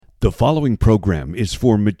The following program is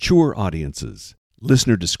for mature audiences.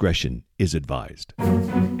 Listener discretion is advised.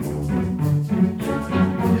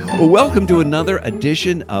 Well, welcome to another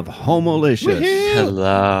edition of Homolicious.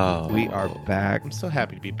 Hello. We are back. I'm so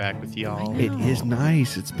happy to be back with y'all. It is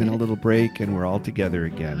nice. It's been a little break and we're all together I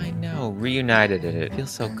again. know. Reunited it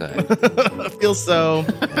feels so good. I feel so.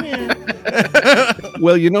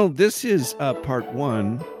 Well, you know, this is part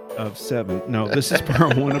 1 of 7. No, this is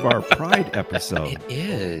part 1 of our Pride episode. It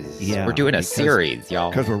is. Yeah, We're doing a because- series,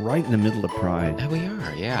 y'all. Because we're right in the middle of Pride. We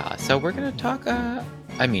are, yeah. So we're going to talk,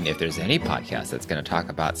 if there's any podcast that's going to talk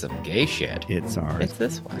about some gay shit, It's ours. it's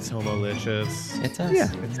this one. It's Homolicious. It's us.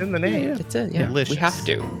 Yeah. It's in the name. It's it, yeah. Delicious. We have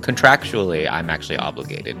to. Contractually, I'm actually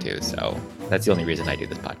obligated to, so that's the only reason I do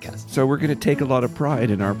this podcast. So we're going to take a lot of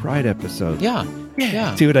pride in our Pride episode. Yeah.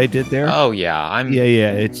 Yeah. See what I did there? Oh, yeah.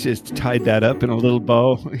 Yeah, it's just tied that up in a little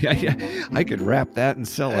bow. Yeah. I could wrap that and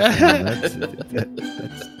sell it. That's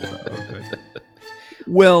good.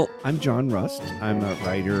 Well, I'm John Rust. I'm a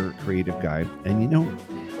writer, creative guy. And you know,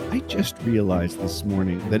 I just realized this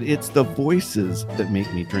morning that it's the voices that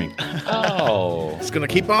make me drink. Oh. It's gonna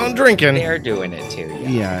keep on drinking. They're doing it too.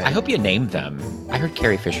 Yeah. I hope you named them. I heard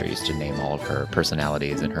Carrie Fisher used to name all of her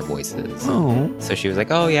personalities and her voices. Oh, So she was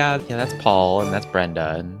like, oh, yeah, that's Paul and that's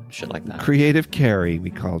Brenda and shit like that. Creative Carrie, we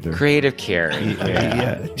called her. Creative Carrie.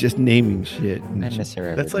 Yeah, just naming shit. I miss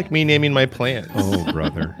her. That's like me naming my plants. Oh,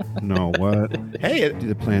 brother. No, what? Hey, Do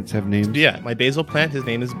the plants have names? yeah, my basil plant, his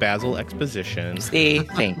name is Basil Exposition. See,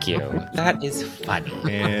 thank you. That is funny.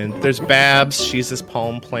 And there's Babs. She's this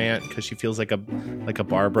palm plant because she feels like a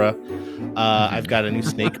Barbara. I've got a new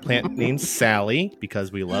snake plant named Sally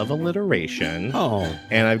because we love alliteration. Oh,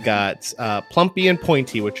 And I've got Plumpy and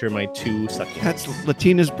Pointy, which are my two succulents. that's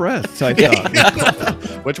Latina's breasts, I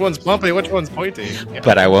thought. Which one's Plumpy? Which one's Pointy? Yeah.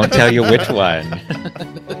 But I won't tell you which one.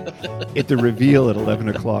 At the reveal at 11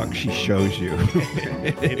 o'clock, she shows you.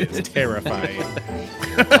 It is terrifying.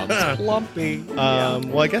 Plumpy.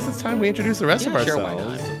 Well, I guess it's time we introduce the rest of Yeah, sure, why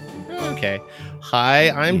ourselves. Okay. Hi,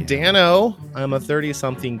 I'm Yeah. Dano. I'm a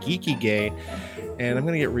 30-something geeky gay, and I'm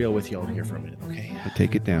going to get real with y'all here for a minute, okay? I'll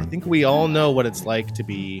take it I down. think we all know what it's like to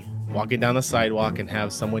be walking down the sidewalk and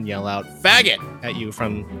have someone yell out, "Faggot!" at you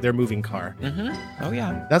from their moving car. Mm-hmm. Oh,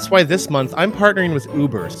 yeah. That's why this month I'm partnering with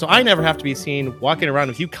Uber, so I never have to be seen walking around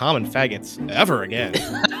with you common faggots ever again.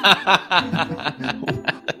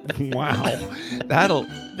 Wow.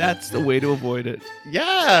 That's the way to avoid it. Yeah.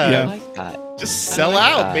 I Yeah. like that. Just sell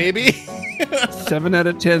like out, that. baby. 7 out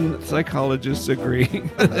of 10 psychologists agree.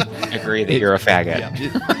 Agree that you're a faggot.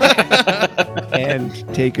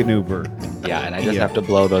 And take an Uber. Yeah, and I just Yeah. have to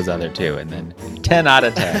blow those other two, and then 10 out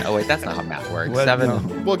of 10. Oh, wait, that's not how math works. What? 7.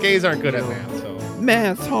 No. Well, gays aren't good at math, so.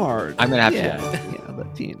 Math's hard. I'm gonna have yeah. to. Yeah,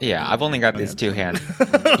 Latina. Yeah, I've only got these two hands.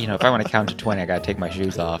 If I want to count to 20, I gotta take my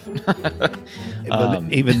shoes off. But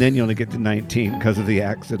even then, you only get to 19 because of the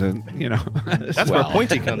accident, That's Well. where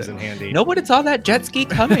Pointy comes in handy. Nobody saw that jet ski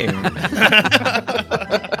coming.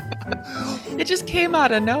 It just came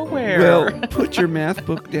out of nowhere. Well, put your math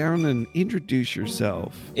book down and introduce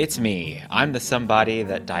yourself. It's me. I'm the somebody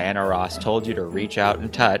that Diana Ross told you to reach out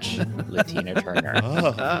and touch, Latina Turner.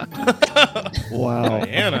 Oh, Wow.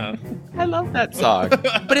 Diana. I love that song.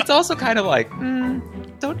 But it's also kind of like,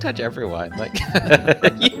 don't touch everyone. Like,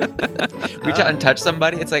 reach out and touch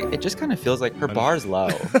somebody. It's like, it just kind of feels like her bar's low.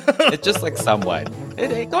 It's just like someone.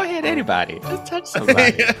 Go ahead, anybody. Just touch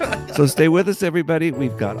somebody. So stay with us, everybody.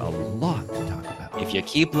 We've got a lot to talk about. If you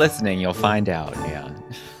keep listening, you'll find out. Yeah.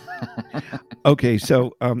 Okay,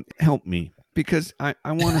 so help me because I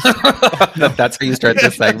want to. That's how you start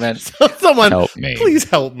this segment. Someone, Help me. please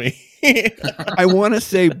help me. I want to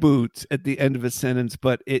say boots at the end of a sentence,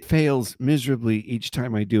 but it fails miserably each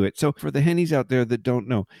time I do it. So for the hennies out there that don't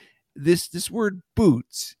know, this word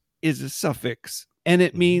boots is a suffix, and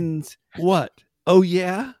it means what? Oh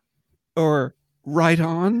yeah, or right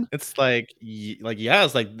on. It's like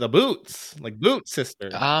it's like the boots, like boot sister.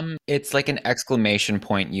 It's like an exclamation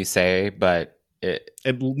point you say, but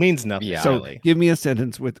It means nothing. Yeah. So really. give me a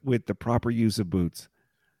sentence with the proper use of boots.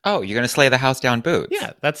 oh, you're gonna slay the house down boots.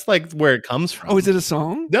 Yeah, that's like where it comes from. Oh, is it a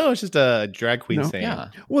song? No, it's just a drag queen No. saying. Yeah.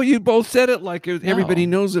 Well, you both said it like everybody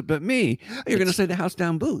No. knows it but me. You're going to say the house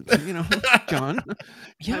down boots, John.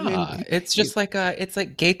 Yeah. I mean, It's just like it's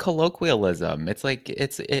like gay colloquialism. It's like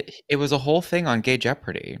it was a whole thing on Gay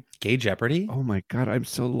Jeopardy. Gay Jeopardy? Oh my God, I'm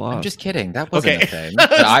so lost. I'm just kidding. That wasn't Okay. a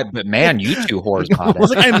thing. But man, you two whores caught I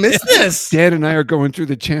was it. like, I missed this. Dad and I are going through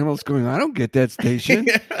the channels going, I don't get that station.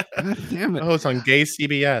 God damn it. Oh, it's on Gay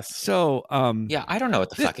CBS. So, Yeah, I don't know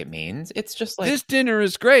what the fuck it means. It's just like this dinner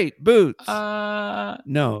is great. Boots. no,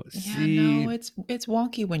 No, see, it's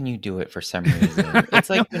wonky when you do it for some reason. It's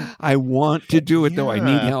like when, I want to do it though. I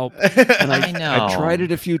need Yeah. help. And I know. I tried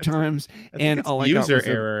it a few times, I think and it's all I got user was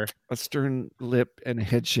error. a stern lip and a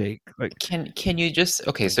head shake. Like, can you just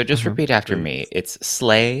okay? So just Uh-huh. repeat after me. It's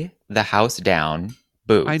slay the house down,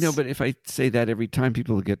 boots. I know, but if I say that every time,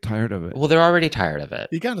 people will get tired of it. well, they're already tired of it.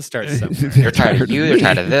 You got to start somewhere. They're tired of you. They're me.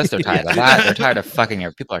 tired of this. They're tired of that. They're tired of fucking.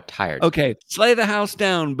 People are tired. Okay, slay the house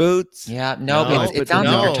down, Boots. Yeah, no, No, it but sounds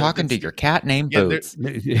like no, you're talking to it's- your cat named Yeah, Boots.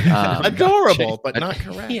 Yeah. Adorable, but not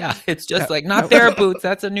correct. Yeah, it's just like not there, Boots.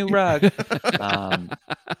 That's a new rug.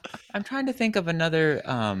 I'm trying to think of another.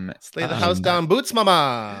 Slay the house down, Boots,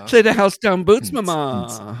 mama. Slay the house down, Boots,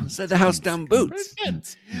 mama. Slay the house down, Boots.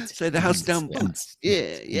 Boots. Slay the house down, Boots.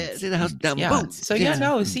 Yeah, yeah. Slay the house down, Yeah. Boots. So yeah,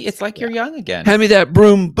 no. See, it's like you're young again. Hand me that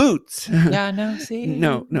broom, Boots. Yeah, no. See,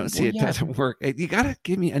 No, see, it yeah. doesn't work. You gotta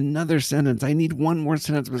give me another sentence. I need one more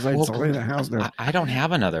sentence besides Well, slay the house down. I don't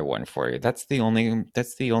have another one for you. That's the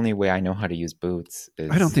only way I know how to use boots. Is,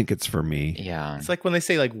 I don't think it's for me. Yeah. It's like when they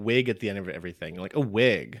say like wig at the end of everything. Like a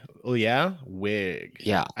wig. Oh yeah, wig.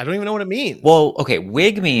 Yeah. I don't even know what it means. Well, okay,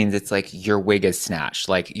 wig means it's like your wig is snatched.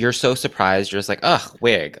 Like you're so surprised, you're just like, ugh,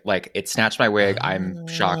 wig. Like it snatched my wig. I'm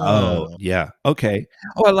shocked. Oh, yeah. Okay.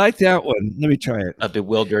 Oh, I like that one. Let me try it. A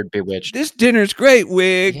bewildered, bewitched. This dinner's great,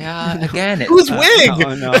 wig. Yeah, again, Who's wig?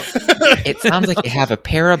 Oh, no. it sounds like you have a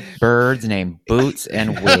pair of birds named Boots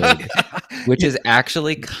and Wig, which is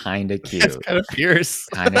actually kind of It's cute. kind of fierce.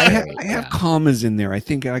 Kind I of have, great. I have Yeah. commas in there. I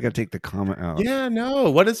think I got to take the comma out. Yeah, no.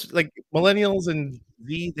 What is like millennials and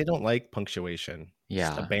Z? They don't like punctuation. Just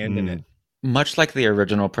Yeah. abandon Mm. it. Much like the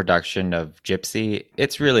original production of Gypsy,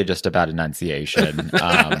 it's really just about enunciation.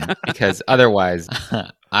 Because otherwise,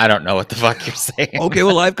 I don't know what the fuck you're saying. Okay,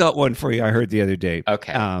 well, I've got one for you. I heard the other day.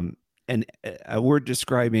 Okay. And a word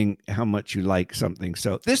describing how much you like something.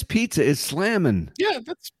 So this pizza is slamming. Yeah,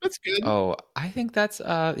 that's good. Oh, I think that's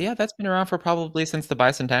that's been around for probably since the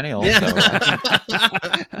bicentennial. Yeah. So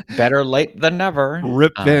I think better late than never.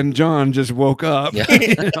 Rip Van John just woke up. Yeah.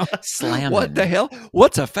 You know? Slamming. What the hell?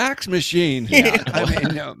 What's a fax machine? Yeah. I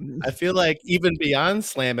mean, I feel like even beyond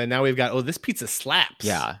slamming, now we've got this pizza slaps.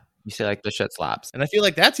 Yeah. You say like the shit slaps. And I feel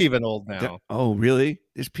like that's even old now. oh, really?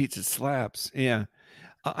 This pizza slaps. Yeah.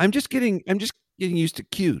 I'm just getting used to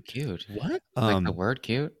cute. Cute. What? Like the word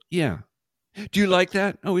cute? Yeah. Do you like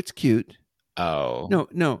that? Oh, it's cute. Oh.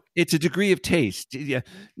 No, it's a degree of taste. Yeah,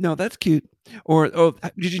 no, that's cute. Or oh,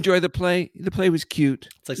 did you enjoy the play? The play was cute.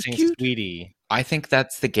 It's like It's saying cute. sweetie. I think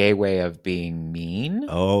that's the gay way of being mean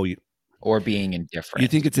Oh, you or being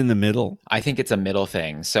indifferent. think it's in the middle? I think it's a middle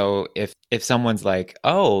thing. So if someone's like,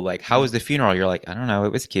 "Oh, like how was the funeral?" You're like, "I don't know,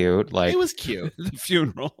 it was cute." Like It was cute. The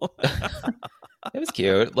funeral. it was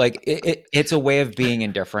cute. Like it's a way of being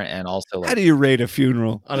indifferent and also How like do you rate a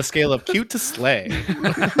funeral? On a scale of cute to slay.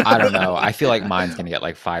 I don't know. I feel like mine's gonna get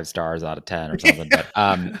like 5 stars out of 10 or something.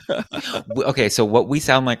 But okay, so what we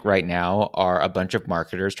sound like right now are a bunch of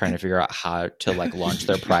marketers trying to figure out how to like launch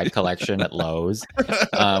their Pride collection at Lowe's,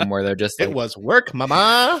 where they're just It like, was work,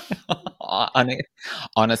 mama.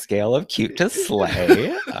 on a scale of cute to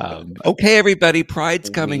slay. Okay, everybody, Pride's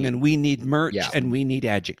coming, and we need merch Yeah. and we need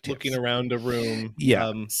adjectives. Looking around a room.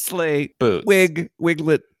 Yeah, slay, Boots.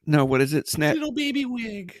 wiglet. No, what is it? Snap. Little baby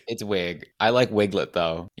wig. It's wig. I like wiglet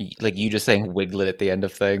though. Like you just saying wiglet at the end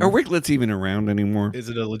of things. Are wiglets even around anymore? Is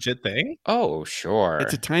it a legit thing? Oh, sure.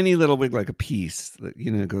 It's a tiny little wig, like a piece that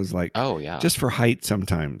goes like Oh yeah. just for height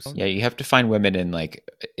sometimes. Yeah, you have to find women in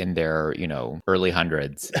their, early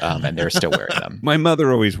hundreds, and they're still wearing them. My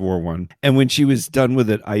mother always wore one. And when she was done with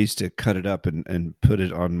it, I used to cut it up and put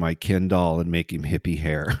it on my Ken doll and make him hippie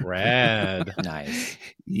hair. Rad. Nice.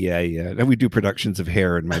 Yeah. And we do productions of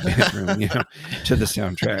hair in my bedroom, to the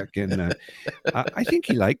soundtrack. And I think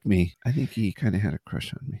he liked me. I think he kind of had a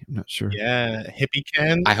crush on me. I'm not sure. Yeah. Hippie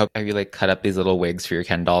Ken. I hope you cut up these little wigs for your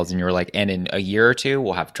Ken dolls, and you were like, and in a year or two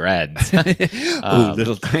we'll have dreads.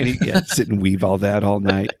 Little tiny, sit and weave all that all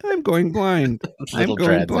night. I'm going blind. I'm Little going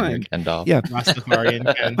dreads on your blind. Ken doll. Yeah.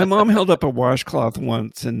 Rastafarian Ken. My mom held up a washcloth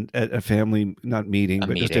once and at a family, not meeting, A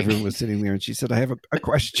but just meeting. everyone was sitting there. And she said, I have a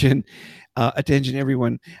question. Attention,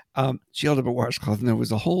 everyone. She held up a washcloth and there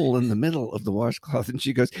was a hole in the middle of the washcloth. And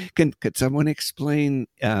she goes, could someone explain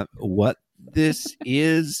what this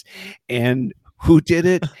is and who did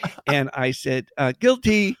it? And I said,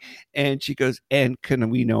 guilty. And she goes, and can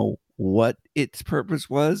we know what its purpose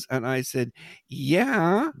was, and I said,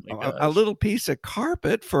 "Yeah, Oh my a gosh. little piece of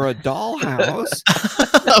carpet for a dollhouse."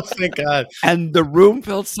 Oh, thank God. And the room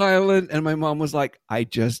fell silent, and my mom was like, "I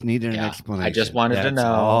just needed an Yeah, explanation. I just wanted to That's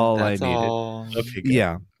know. all That's I needed." all. Okay, good.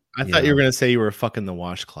 Yeah, I thought you were going to say you were fucking the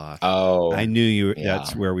washcloth. Oh, I knew you. yeah.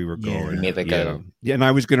 That's where we were Yeah. going. You made the yeah. go. Yeah, and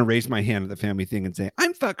I was going to raise my hand at the family thing and say,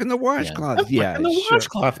 "I'm fucking the washcloth." I'm Yeah, fucking the sure.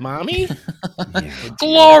 washcloth, mommy. Yeah.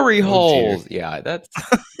 Glory Oh, holes. Yeah, that's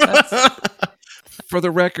For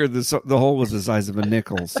the record, the hole was the size of a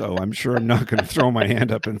nickel, so I'm sure I'm not going to throw my hand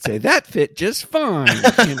up and say that fit just fine.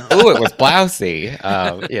 You know. oh, it was blousy.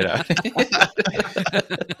 You know.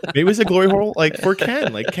 Maybe it's a glory hole like for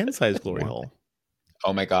Ken, like Ken-sized glory hole.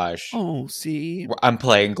 Oh my gosh. Oh, see. I'm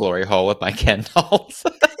playing Glory Hole with my Ken dolls.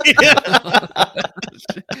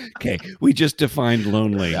 Okay, we just defined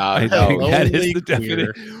lonely. Yeah, I no, think that is lonely the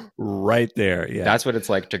definition right there. Yeah. That's what it's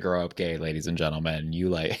like to grow up gay, ladies and gentlemen. You're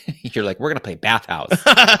like, we're gonna play bathhouse.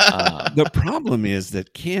 The problem is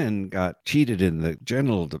that Ken got cheated in the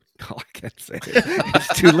genital. I can't say it.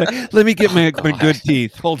 It's too late. Let me get my good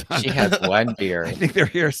teeth. Hold on. She has one beer. I think they're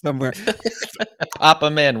here somewhere. Pop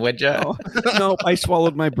them in, would you? Oh, no, I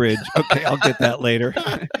swallowed my bridge. Okay, I'll get that later.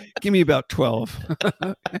 Give me about 12.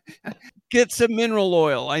 Get some mineral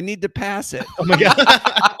oil. I need to pass it. Oh my God.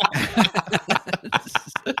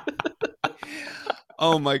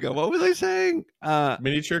 Oh my God. What was I saying?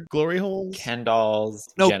 Miniature glory holes? Ken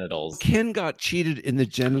dolls, No. genitals. Ken got cheated in the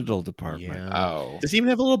genital department. Yeah. Oh, Does he even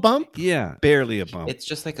have a little bump? Yeah, barely a bump. it's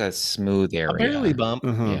just like a smooth area. A barely bump.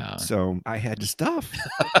 Uh-huh. Yeah. So I had to stuff.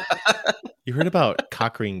 You heard about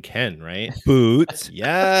cock ring Ken, right? Boots.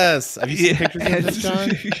 Yes. Have you seen pictures of this, John?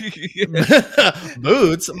 John?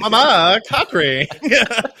 Boots, mama, cock ring.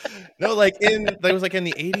 No, there was like in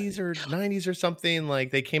the 80s or 90s or something, like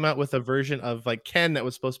they came out with a version of like Ken that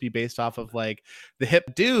was supposed to be based off of like the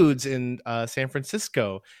hip dudes in San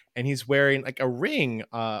Francisco, and he's wearing like a ring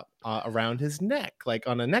around his neck, like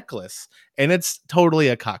on a necklace, and it's totally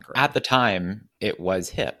a cock ring. At the time, it was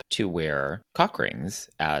hip to wear cock rings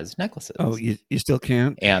as necklaces. Oh, you still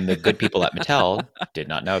can't? And the good people at Mattel did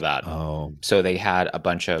not know that. Oh. So they had a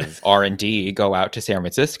bunch of R&D go out to San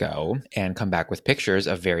Francisco and come back with pictures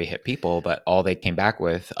of very hip people, but all they came back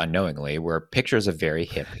with unknowingly were pictures of very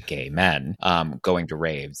hip gay men going to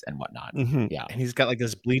raves and whatnot. Mhm. Yeah. And he's got like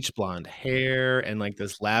this bleach blonde hair and like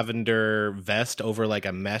this lavender vest over like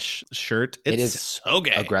a mesh shirt. It It's is so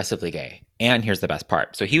gay. Aggressively gay. And here's the best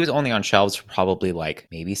part. So he was only on shelves for probably like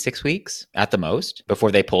maybe 6 weeks at the most before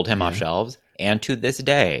they pulled him off shelves. And to this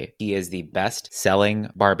day, he is the best selling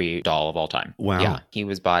Barbie doll of all time. Wow. Yeah. He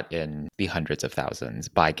was bought in the hundreds of thousands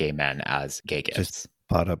by gay men as gay gifts. Just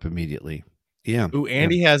Pot up immediately. Yeah. Ooh,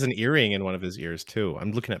 and he has an earring in one of his ears too.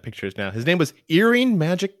 I'm looking at pictures now. His name was Earring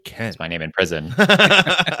Magic Ken. That's my name in prison.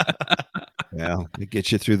 Well, it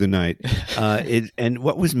gets you through the night. And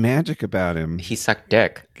what was magic about him? He sucked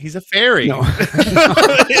dick. He's a fairy. No.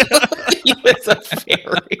 He was a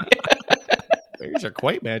fairy. Fairies are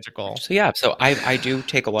quite magical. So yeah, so I do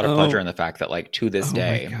take a lot of pleasure in the fact that like to this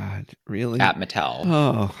day Oh my God, really? at Mattel,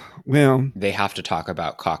 Oh, well, they have to talk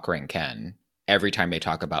about Cock Ring Ken every time they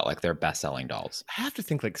talk about like their best-selling dolls. I have to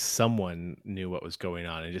think like someone knew what was going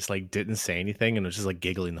on and just like didn't say anything and was just like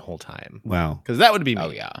giggling the whole time. wow. Because that would be me. Oh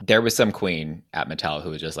yeah, there was some queen at Mattel who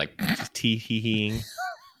was just like, Just tee-hee-heeing.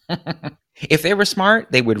 if they were smart,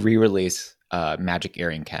 they would re-release Magic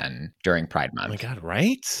Earring Ken during Pride Oh my Month, God,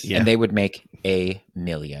 right? Yeah. and they would make $1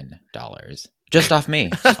 million just off me.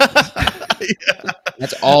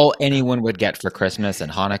 That's all anyone would get for Christmas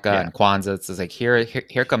and Hanukkah and Kwanzaa. It's like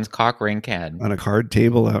here comes Cock Ring Ken. On a card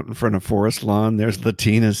table out in front of Forest Lawn, there's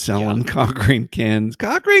Latina selling cock ring Kens.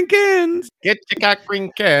 Cock ring Kens! Get your cock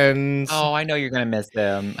ring Kens. Oh, I know you're gonna miss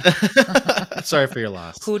them. Sorry for your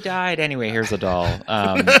loss. Who died anyway? Here's a doll.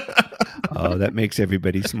 Oh, that makes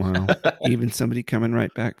everybody smile. Even somebody coming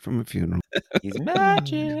right back from a funeral. He's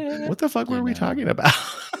magic. What the fuck were You we know. talking about?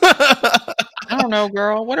 I don't know,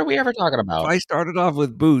 girl. What are we ever talking about? I started off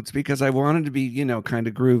with boots because I wanted to be, kind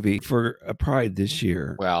of groovy for a Pride this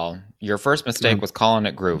year. Well, your first mistake was calling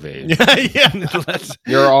it groovy. yeah. Let's,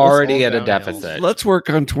 You're already all at a downhill. deficit. let's work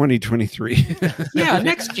on 2023. Yeah,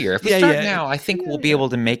 next year. If we Yeah, start yeah. now, I think we'll be able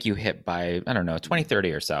to make you hip by, I don't know,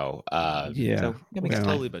 2030 or so. Yeah. So, we can Well,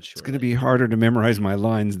 Slowly but surely. It's going to be harder to memorize my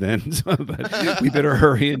lines then, but we better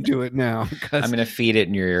hurry and do it now. 'cause I'm going to feed it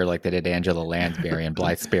in your ear like they did Angela Lansbury and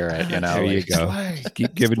Blythe Spirit, you know? There you like, go. Slay.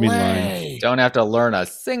 Keep giving me lines. Slay. Don't have to learn a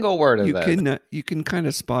single word of this. You can kind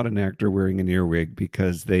of spot an actor wearing an earwig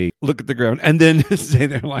because they look look at the ground, and then say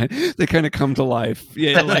their line. They kind of come to life.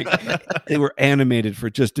 Yeah, like they were animated for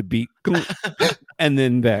just a beat, and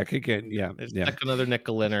then back again. Yeah, yeah. Stuck another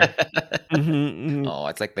nickel in her. Oh,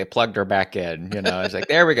 it's like they plugged her back in. It's like,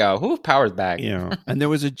 there we go. Who power's back? Yeah, and there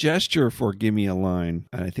was a gesture for "give me a line,"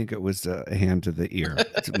 and I think it was a hand to the ear,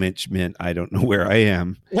 which meant I don't know where I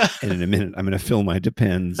am, and in a minute I'm going to fill my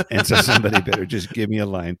Depends, and so somebody better just give me a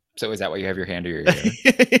line. So is that why you have your hand to your ear?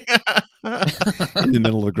 In the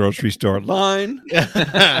middle of the grocery store, line.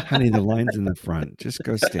 Honey, the line's in the front. Just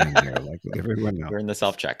go stand here like everyone else. You're in the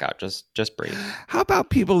self-checkout. Just breathe. How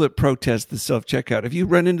about people that protest the self-checkout? Have you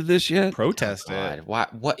run into this yet? Protest it. God,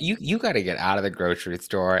 what you got to get out of the grocery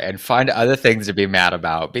store and find other things to be mad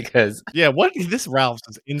about, because Yeah, what this Ralph's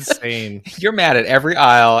is insane. you're mad at every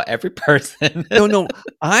aisle, every person. No,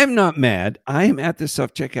 I'm not mad. I am at the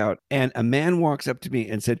self-checkout, and a man walks up to me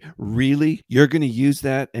and said, "Really? You're going to use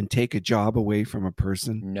that and take a job away from a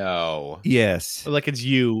person?" No. Yes. Like it's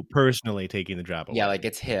you personally taking the job away. Yeah, like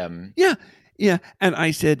it's him. Yeah. And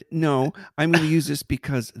I said, "No, I'm going to use this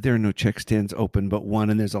because there are no check stands open but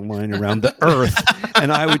one, and there's a line around the earth.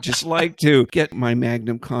 And I would just like to get my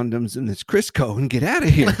Magnum condoms and this Crisco and get out of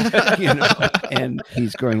here." And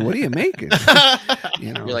he's going, "What are you making?"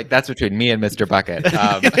 You're like, that's between me and Mr. Bucket. Do you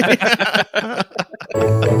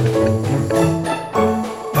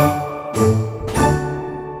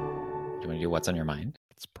want to do what's on your mind?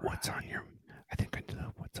 What's on your? I think I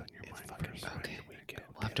know what's on your mind. Okay.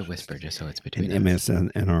 We'll have to whisper just so it's between And us.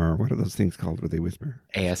 MSNR, what are those things called where they whisper?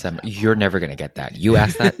 ASM. You're never going to get that. You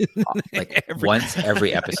ask that like once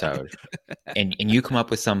every episode, and you come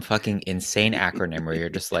up with some fucking insane acronym where you're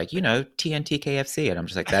just like, TNT KFC, and I'm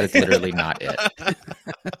just like, that is literally not it.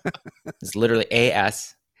 It's literally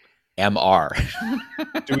ASMR.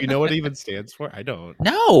 Do we know what it even stands for? I don't.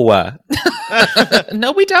 No,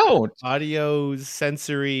 no, we don't. Audio,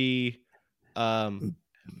 sensory,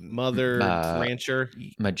 mother, rancher.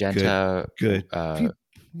 Magenta. Good. Raleigh,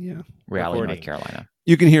 Recording. North Carolina.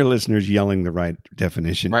 You can hear listeners yelling the right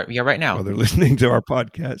definition Right now. while they're listening to our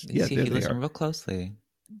podcast. You see, there if you they listen are. real closely.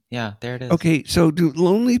 Yeah, there it is. Okay, so do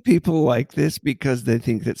lonely people like this because they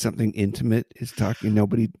think that something intimate is talking?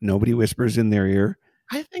 Nobody whispers in their ear.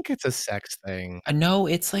 I think it's a sex thing. No,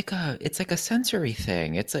 it's like a sensory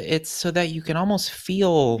thing. It's so that you can almost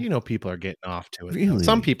feel. People are getting off to it. Really?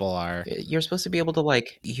 Some people are. You're supposed to be able to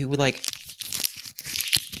you would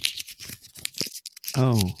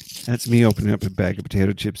Oh, that's me opening up a bag of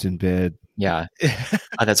potato chips in bed. Yeah.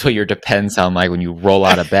 That's what your Depends sound like when you roll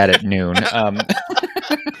out of bed at noon.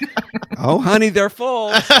 Oh, honey, they're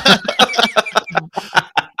full.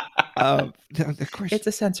 Of course, It's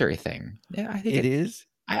a sensory thing. Yeah, I think it is.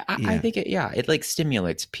 I think it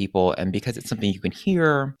stimulates people, and because it's something you can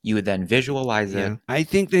hear, you would then visualize it. I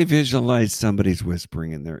think they visualize somebody's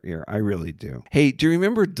whispering in their ear. I really do. Hey, do you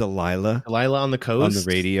remember Delilah Delilah on the coast on the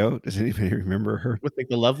radio? Does anybody remember her? with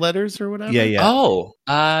the love letters or whatever. Yeah. Oh,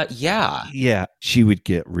 yeah. Yeah, she would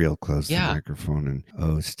get real close to Yeah. the microphone and,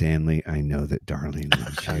 "Oh, Stanley, I know that Darlene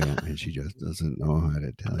loves you, and she just doesn't know how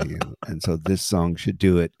to tell you. And so this song should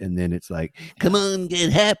do it." And then it's like, "Come on,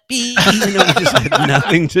 get happy." It just had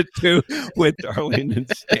nothing to do with Darlene and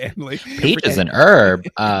Stanley. Peach is an herb.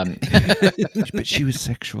 But she was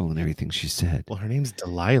sexual in everything she said. Well, her name's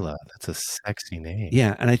Delilah. That's a sexy name.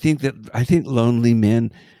 Yeah, and I think lonely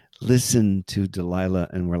men listen to Delilah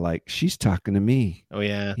and were like, "She's talking to me." Oh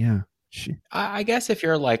yeah. Yeah. I guess if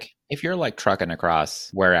you're trucking across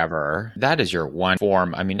wherever, that is your one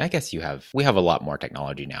form. I mean, I guess we have a lot more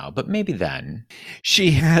technology now, but maybe then.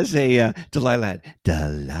 She has a Delilah.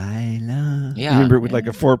 Yeah. Remember it with like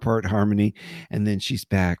a 4-part harmony, and then she's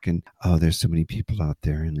back, and there's so many people out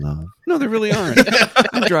there in love. No, there really aren't.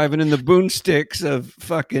 I'm driving in the boonsticks of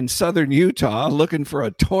fucking southern Utah looking for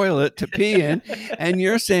a toilet to pee in, and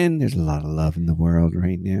you're saying there's a lot of love in the world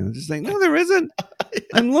right now. Just like, no, there isn't.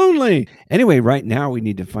 I'm lonely. Anyway, right now we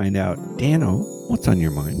need to find out, Dano, what's on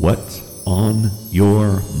your mind? What's on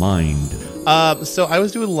your mind? So I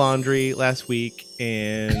was doing laundry last week,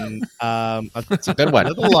 and It's a good one.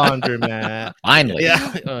 at the laundromat. Finally.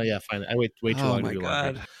 Yeah. Oh yeah. Fine. I wait too Oh long my to do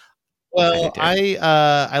God. laundry. Well,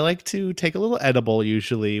 I like to take a little edible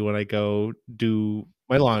usually when I go do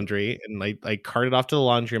my laundry, and I cart it off to the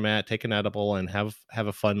laundromat, take an edible, and have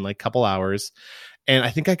a fun couple hours. And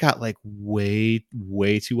I think I got way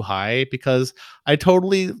too high because I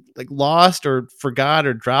totally lost or forgot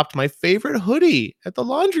or dropped my favorite hoodie at the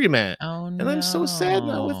laundromat. Oh no. And I'm so sad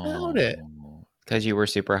now without it. Because you were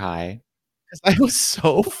super high. I was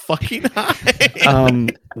so fucking high.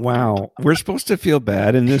 Wow. We're supposed to feel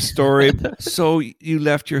bad in this story. So you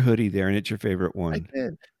left your hoodie there, and it's your favorite I one.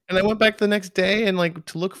 did. And I went back the next day and like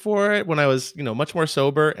to look for it when I was, much more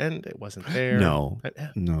sober, and it wasn't there. No,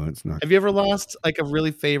 it's not. Have you ever lost like a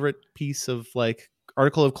really favorite piece of like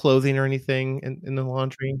article of clothing or anything in the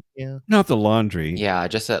laundry? Yeah. Not the laundry. Yeah,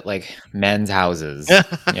 just at like men's houses. Yeah.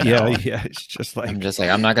 It's just like, I'm just like,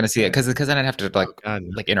 I'm not going to see it because then I'd have to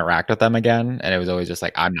like interact with them again, and it was always just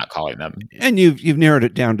like, I'm not calling them. And you've narrowed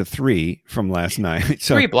it down to 3 from last night.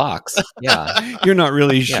 So 3 blocks. Yeah. you're not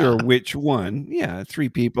really sure which one. Yeah, 3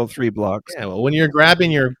 people, 3 blocks. Yeah, well, when you're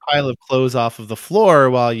grabbing your pile of clothes off of the floor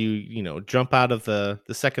while you jump out of the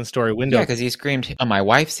second story window. Yeah, because he screamed, "Oh, my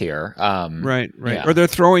wife's here." Right. Yeah. Or they're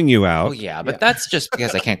throwing you out. Oh yeah, but that's just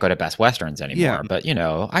because I can't go to Best Westerns anymore. Yeah. But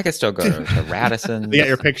I could still go to Radisson. They got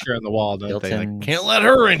your picture on the wall, don't they? Like, Hilton's. can't let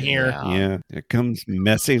her in here. Yeah, there comes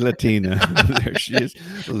messy Latina. There she is,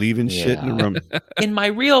 leaving shit in the room. In my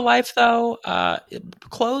real life, though,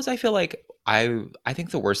 clothes, I feel like I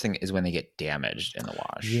think the worst thing is when they get damaged in the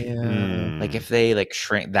wash. Yeah. Like if they like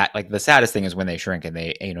shrink, that like the saddest thing is when they shrink and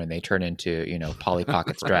they and they turn into Polly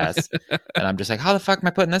Pocket's dress, and I'm just like, how the fuck am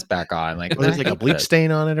I putting this back on? Like Or there's like a bleach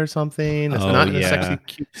stain on it or something. It's not in a sexy,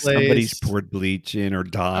 cute place. Somebody's poured bleach in or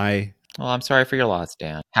dye. Well, I'm sorry for your loss,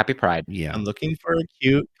 Dan. Happy Pride. Yeah. I'm looking for a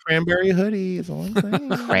cute cranberry hoodie. Is all I'm saying.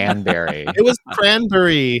 Cranberry. It was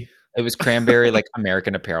cranberry. It was cranberry, like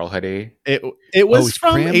American Apparel hoodie. It was it's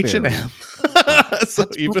from cranberry. H&M. So That's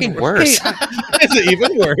fucking worse. Is it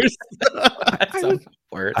even worse? That's so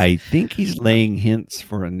worse. I think he's laying hints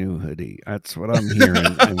for a new hoodie. That's what I'm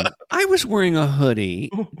hearing. And I was wearing a hoodie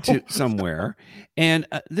to somewhere, and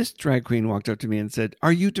this drag queen walked up to me and said,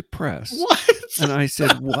 "Are you depressed?" What? And I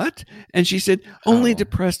said, "What?" And she said, "Only Oh.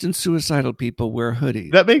 depressed and suicidal people wear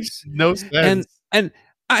hoodies." That makes no sense. And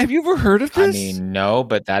have you ever heard of I this? mean, no,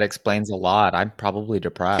 but that explains a lot. I'm probably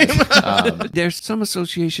depressed. There's some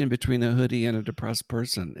association between a hoodie and a depressed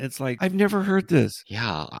person. It's like, I've never heard this.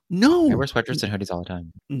 Yeah, No. I wear sweatshirts and hoodies all the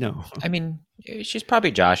time. No. I mean, she's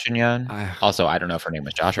probably Josh and Yun. Also, I don't know if her name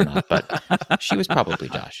was Josh or not, but she was probably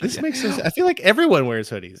Josh. This makes sense. I feel like everyone wears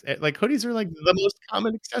hoodies. Like hoodies are like the most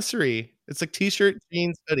common accessory. It's like t-shirt,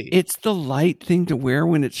 jeans, hoodie. It's the light thing to wear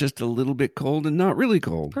when it's just a little bit cold and not really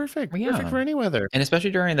cold. perfect. Yeah. Perfect for any weather. And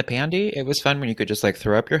especially during the pandy, it was fun when you could just like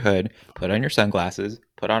throw up your hood, put on your sunglasses,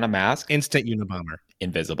 put on a mask, Instant Unabomber.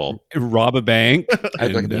 invisible. Rob a bank. I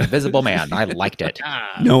looked like the Invisible Man. I liked it.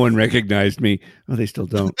 No one recognized me. Well, they still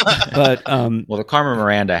don't. But Well, the Carmen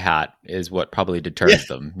Miranda hat is what probably deters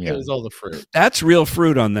them. It was all the fruit. that's real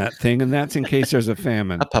fruit on that thing, and that's in case there's a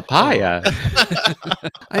famine. A papaya.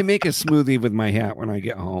 I make a smoothie with my hat when I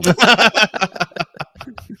get home.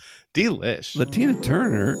 Delish. Latina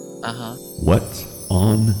Turner. Uh-huh. What's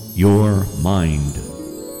on your mind?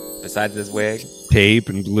 Besides this wig. Tape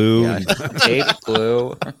and glue. Yeah, and- tape,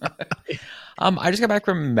 glue. I just got back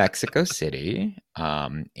from Mexico City.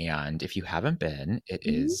 And if you haven't been, it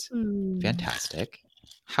is fantastic.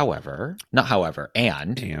 And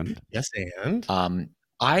Yes, and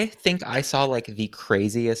I think I saw like the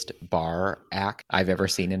craziest bar act I've ever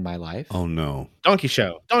seen in my life. oh, no. Donkey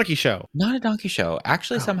Show. Not a donkey show,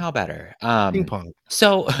 actually somehow better. Ping pong.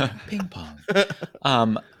 So ping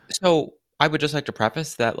pong. So I would just like to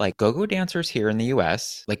preface that like go-go dancers here in the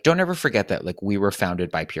US, like don't ever forget that like we were founded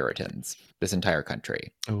by Puritans, this entire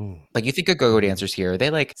country. Oh, Like you think of go-go dancers here, they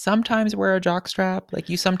like sometimes wear a jockstrap, like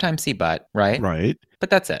you sometimes see butt, right? Right. But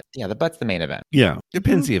that's it. Yeah, the butt's the main event. Yeah.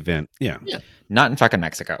 Depends the event. Yeah. Not in fucking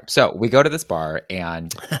Mexico. So we go to this bar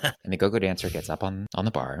and the go-go dancer gets up on the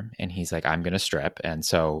bar and he's like, I'm gonna strip. And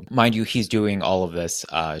so mind you, he's doing all of this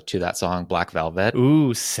to that song Black Velvet.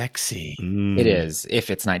 ooh, sexy. Mm. It is, if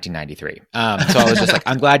it's 1993. So I was just like,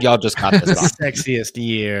 I'm glad y'all just got this off. Sexiest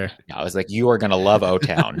year. I was like, you are gonna love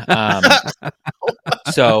O-Town.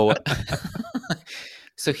 So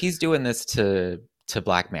he's doing this to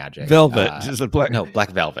Black Magic. Velvet. Is it black? No,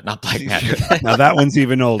 Black Velvet, not Black Magic. Now that one's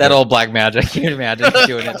even older. That old Black Magic. Can you imagine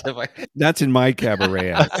doing it to Black? That's in my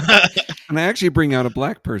cabaret act. And I actually bring out a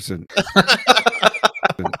black person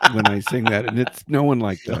when I sing that, and it's no one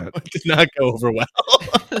like that. Did not go over well.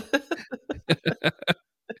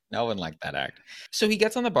 No one liked that act. So he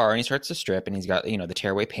gets on the bar and he starts to strip, and he's got the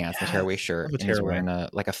tearaway pants, the tearaway shirt, love a and he's tearaway. wearing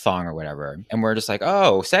a thong or whatever. And we're just like,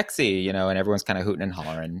 oh, sexy, and everyone's kind of hooting and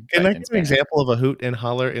hollering. Can but I in give an Spanish. example of a hoot and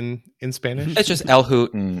holler in Spanish? It's just El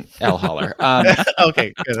Hoot and El Holler.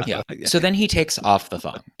 Okay, good. Yeah. So then he takes off the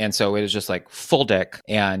thong. And so it is just like full dick.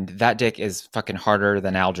 And that dick is fucking harder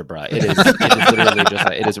than algebra. It is literally just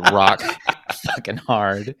it is rock fucking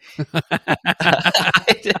hard.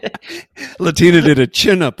 Latina did a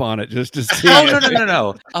chin up on it just to see. Oh, it.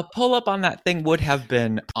 no. A pull up on that thing would have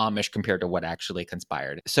been Amish compared to what actually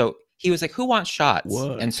conspired. So he was like, who wants shots?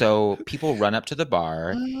 What? And so people run up to the bar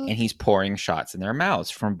and he's pouring shots in their mouths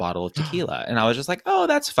from a bottle of tequila. And I was just like, oh,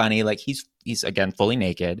 that's funny. Like he's again fully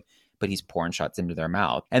naked, but he's pouring shots into their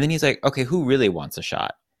mouth. And then he's like, okay, who really wants a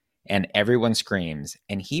shot? And everyone screams.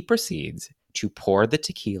 And he proceeds to pour the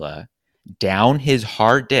tequila down his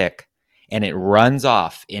hard dick, and it runs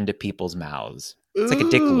off into people's mouths. It's like a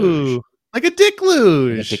dick luge. Ooh, like a dick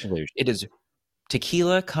luge. Like a dick luge. It is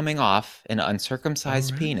tequila coming off an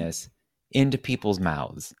uncircumcised Already? penis into people's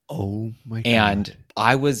mouths. Oh my God. And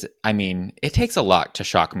I mean, it takes a lot to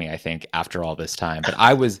shock me, I think, after all this time, but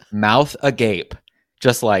I was mouth agape,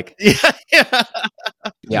 just like,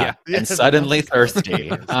 Yeah. and suddenly thirsty.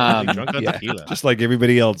 Drunk on yeah, tequila. just like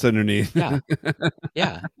everybody else underneath.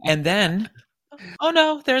 Yeah. And then, oh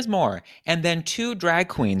no, there's more. And then 2 drag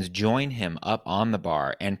queens join him up on the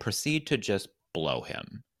bar and proceed to just blow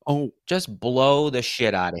him. Oh, Just blow the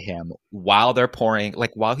shit out of him while they're pouring,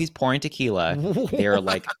 like while he's pouring tequila, they're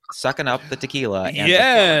like sucking up the tequila. And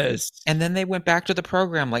yes. and then they went back to the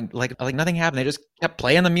program like nothing happened. They just kept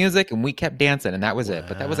playing the music and we kept dancing, and that was it.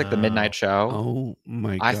 But that was like the midnight show. Oh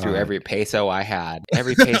my God. I threw every peso I had.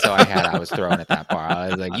 Every peso I had, I was throwing at that bar. I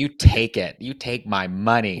was like, you take it. You take my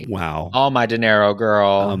money. Wow. All my dinero,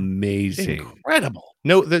 girl. Amazing. Incredible.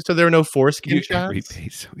 No, so there were no foreskin You- shots. every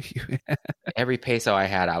peso you Every peso I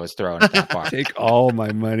had, I was throwing at that bar. take all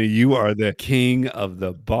my money. You are the king of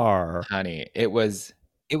the bar. Honey, it was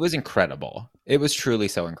incredible. It was truly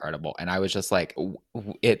so incredible. And I was just like,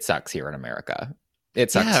 it sucks here in America.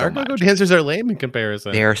 It sucks Yeah, so our much. go-go dancers are lame in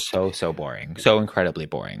comparison. They're so boring. So incredibly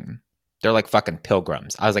boring. They're like fucking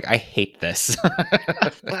pilgrims. I was like, I hate this.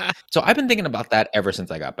 So I've been thinking about that ever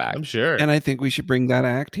since I got back. I'm sure. And I think we should bring that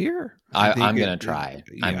act here. I'm think gonna it- try.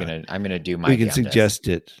 yeah. I'm gonna do my We can damnedest. suggest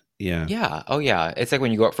it. Yeah. Yeah. Oh yeah. It's like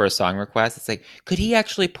when you go up for a song request, it's like, could he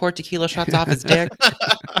actually pour tequila shots off his dick?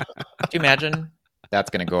 Could you imagine? That's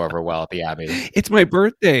gonna go over well at the Abbey. It's my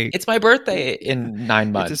birthday. It's my birthday in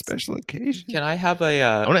 9 months. It's a special occasion. Can I have a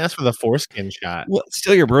I want to ask for the foreskin shot. Well, it's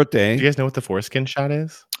still your birthday. Do you guys know what the foreskin shot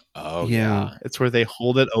is? Oh Yeah. It's where they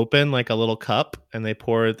hold it open like a little cup and they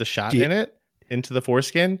pour the shot Yeah. in it into the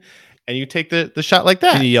foreskin, and you take the shot like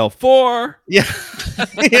that. And you yell 4. Yeah.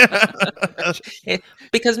 Yeah.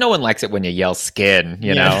 Because no one likes it when you yell skin,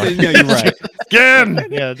 you Yeah. know? Yeah, you're right. Again.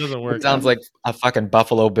 Yeah, it doesn't work. It sounds like a fucking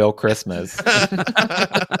Buffalo Bill Christmas.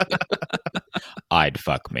 I'd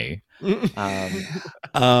fuck me.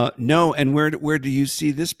 No, and where do you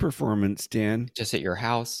see this performance, Dan? Just at your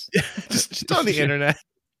house. just on the internet.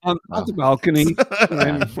 On the balcony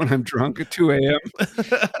when I'm drunk at 2 a.m.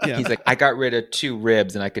 Yeah. He's like, I got rid of 2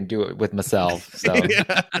 ribs and I can do it with myself. So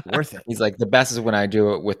Worth it. he's like, the best is when I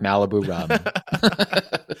do it with Malibu rum.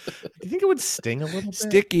 Do you think it would sting a little bit?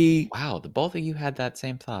 Sticky. Wow, the both of you had that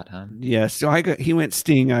same thought, huh? Yeah, so he went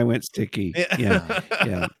sting, I went sticky. Yeah.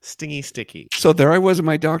 Yeah. Stingy sticky. So there I was in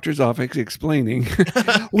my doctor's office explaining.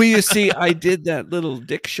 Well, you see, I did that little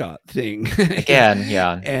dick shot thing. Again,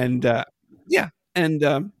 yeah. And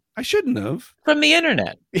I shouldn't have. From the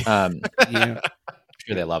internet. Yeah. I'm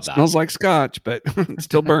sure they love that. Smells like scotch, but it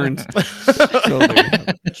still burns. So there you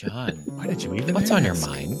go. John, Why did you even what's on your ask?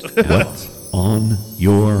 mind? What's on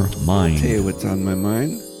your Tell mind? you what's on my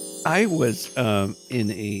mind. I was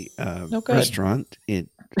in a good. restaurant in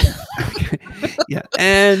yeah,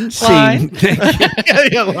 and Line. scene. Thank you.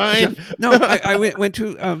 Yeah, line. No, I went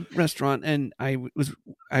to a restaurant and I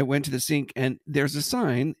went to the sink and there's a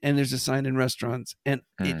sign in restaurants and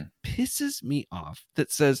it pisses me off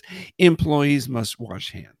that says employees must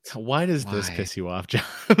wash hands Why does this Why? piss you off, John?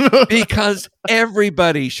 because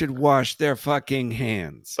everybody should wash their fucking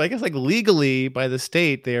hands. So I guess like legally by the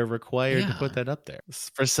state, they are required to Yeah. put that up there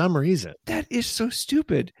for some reason. That is so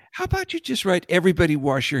stupid. How about you just write everybody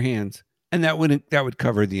wash your hands and that would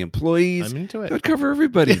cover the employees. I'm into That it. would cover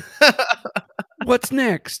everybody. What's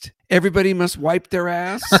next? Everybody must wipe their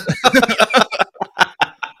ass?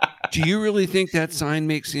 Do you really think that sign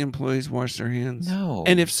makes the employees wash their hands? No.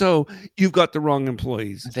 And if so, you've got the wrong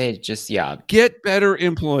employees. they just, yeah. Get better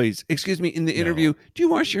employees. Excuse me, in the No. interview, do you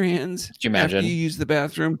wash your hands Could you imagine? after you use the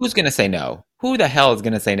bathroom? Who's going to say no? Who the hell is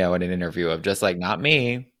going to say no in an interview of just like, not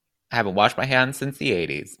me? I haven't washed my hands since the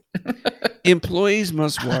 80s. Employees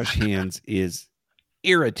must wash hands is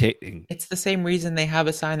irritating. It's the same reason they have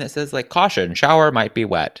a sign that says like, caution, shower might be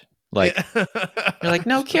wet. Like, you're like,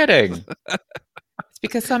 no kidding. It's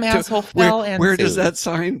because some asshole fell and Where does sued. that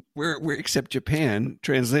sign, where except Japan,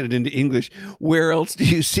 translated into English, where else do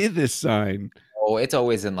you see this sign? Oh, it's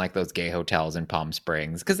always in like those gay hotels in Palm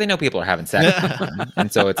Springs because they know people are having sex.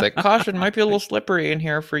 And so it's like, caution, might be a little slippery in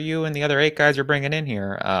here for you and the other 8 guys you're bringing in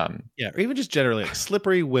here. Yeah, or even just generally like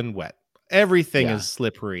slippery when wet. everything Yeah. is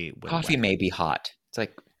slippery. With Coffee wet. may be hot. It's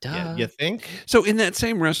like, duh. Yeah, you think? So in that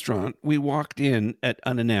same restaurant, we walked in at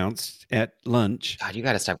unannounced at lunch. God, you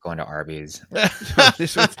got to stop going to Arby's.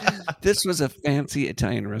 This was a fancy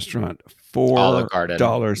Italian restaurant. Olive Garden.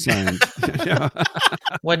 $4 signs.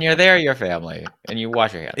 When you're there, you're family, and you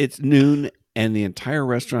wash your hands. It's noon and the entire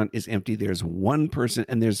restaurant is empty. There's one person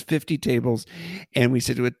and there's 50 tables. And we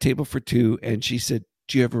sit to a table for two. And she said,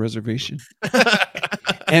 "Do you have a reservation?"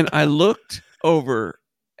 And I looked over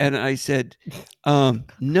and I said,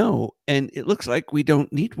 "No. And it looks like we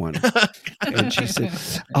don't need one." And she said,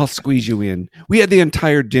 "I'll squeeze you in." We had the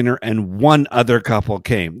entire dinner and one other couple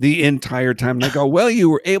came the entire time. And I go, "Well, you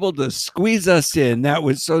were able to squeeze us in. That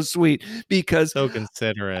was so sweet," because So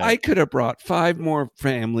considerate. I could have brought 5 more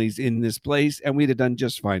families in this place and we'd have done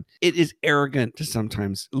just fine. It is arrogant to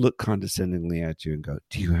sometimes look condescendingly at you and go,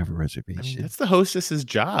 "Do you have a I mean, reservation?" that's the hostess's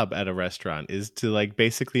job at a restaurant, is to like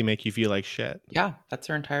basically make you feel like shit. Yeah, that's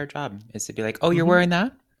her entire job, is to be like, "Oh, you're wearing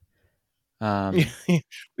that?" We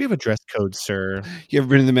have a dress code, sir. You ever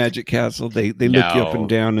been to the Magic Castle? They look you up No. and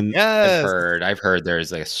down and Yes. I've heard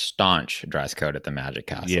there's a staunch dress code at the Magic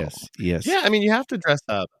Castle. yes. Yeah, I mean, you have to dress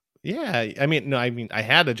up. Yeah, I mean, I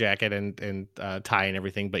had a jacket and tie and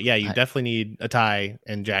everything, but yeah, you definitely need a tie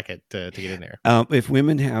and jacket to get in there. If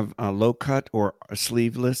women have low cut or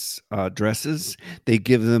sleeveless dresses, they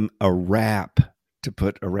give them a wrap to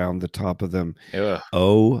put around the top of them. Ugh.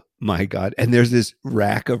 Oh my God. And there's this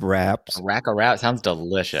rack of wraps. A rack of wrap sounds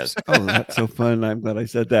delicious. Oh, that's so fun. I'm glad I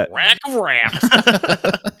said that. Rack of wraps.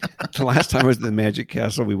 The last time I was at the Magic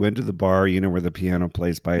Castle, we went to the bar, where the piano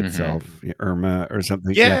plays by itself, Irma or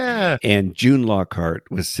something. Yeah. And June Lockhart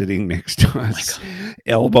was sitting next to us,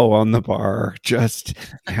 elbow on the bar, just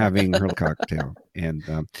having her cocktail. And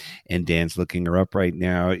Dan's looking her up right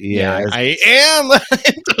now. Yeah, Yes. I am.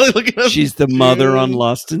 I'm totally looking up. She's the mother on June.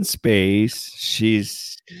 Lost in Space. She's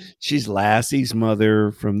Lassie's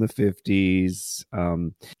mother from the 50s.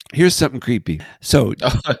 Here's something creepy. So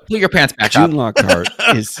Pull your pants back June up. Lockhart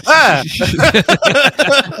is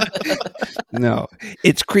no,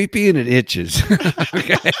 it's creepy and it itches.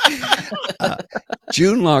 Okay.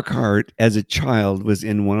 June Lockhart, as a child, was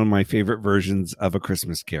in one of my favorite versions of A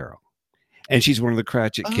Christmas Carol, and she's one of the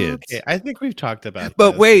Cratchit kids. Okay, I think we've talked about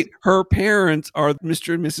But this. wait, her parents are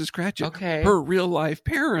Mr. and Mrs. Cratchit. Okay. Her real life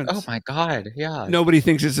parents. Oh my God. Yeah. Nobody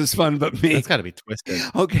thinks this is fun but me. That's got to be twisted.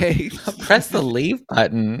 Okay. Press the leave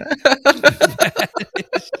button.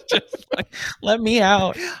 Just like, let me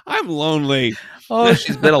out. I'm lonely. Oh,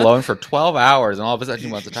 she's been alone for 12 hours, and all of a sudden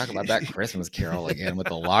she wants to talk about that Christmas Carol again with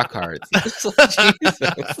the Lockharts. It's like,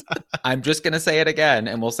 Jesus. I'm just going to say it again,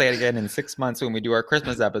 and we'll say it again in 6 months when we do our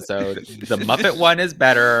Christmas episode. The Muppet one is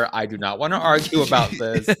better. I do not want to argue about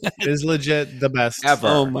this. It is legit the best Ever.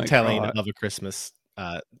 Oh my telling God. of a Christmas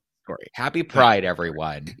story. Happy Pride,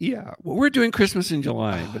 everyone. Yeah. Well, we're doing Christmas in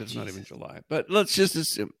July, but it's not even July. But let's just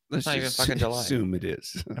assume. Let's not even just fucking July. assume it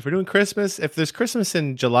is. If we're doing Christmas, if there's Christmas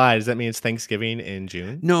in July, does that mean it's Thanksgiving in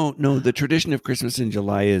June? No. The tradition of Christmas in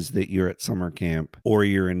July is that you're at summer camp or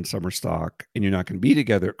you're in summer stock and you're not going to be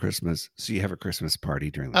together at Christmas. So you have a Christmas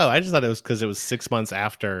party during that. Oh, I just thought it was because it was 6 months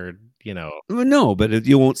after, Well, no, but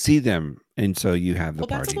you won't see them. And so you have the Well,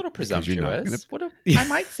 party. that's a little because you're not presumptuous. What if I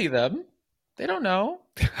might see them? They don't know.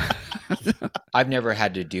 I've never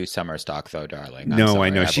had to do summer stock, though, darling. I'm No, sorry. I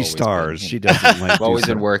know. I've She always stars. been- She doesn't like I've always do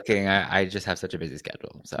been summer. working. I just have such a busy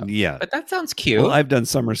schedule. So, Yeah. but that sounds cute. Well, I've done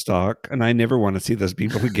summer stock, and I never want to see those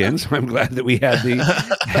people again. So I'm glad that we had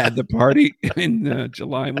the party in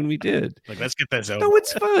July when we did. Like, let's get this over. No,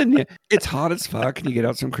 it's fun. Yeah. It's hot as fuck, and you get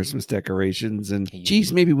out some Christmas decorations. And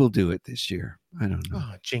geez, maybe we'll do it this year. I don't know.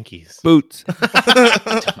 Oh, jinkies. Boots,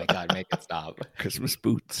 Oh my God, make it stop. Christmas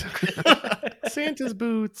boots. Santa's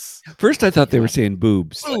boots. First, I thought they were saying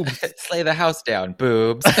boobs, Slay the house down,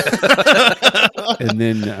 boobs. and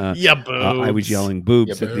then Yeah, boobs. I was yelling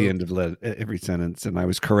boobs Yeah, at the end of every sentence, and I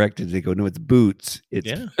was corrected. They go, "No, it's boots." It's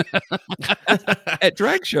Yeah. at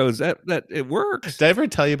drag shows that it works. Did I ever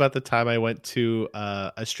tell you about the time I went to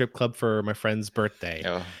a strip club for my friend's birthday?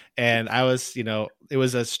 Oh, And I was, it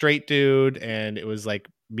was a straight dude, and it was like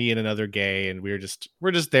me and another gay, and we're just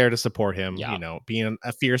there to support him, Yeah. being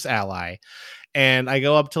a fierce ally. And I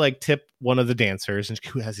go up to like tip one of the dancers, and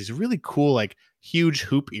who has these really cool, like huge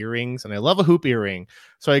hoop earrings, and I love a hoop earring.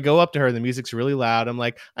 So I go up to her, and the music's really loud. I'm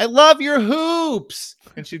like, "I love your hoops,"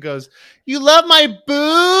 and she goes, "You love my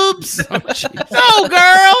boobs?" Oh, jeez. No,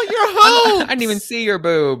 girl, your hoops. I didn't even see your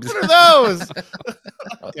boobs. What are those?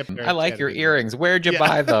 I like your earrings. Where'd you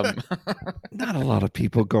buy them? Not a lot of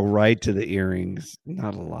people go right to the earrings.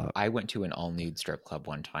 Not a lot. I went to an all nude strip club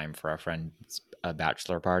one time for a friend's a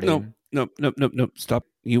bachelor party. No. Stop.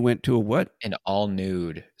 You went to a what? An all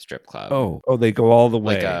nude strip club. Oh, they go all the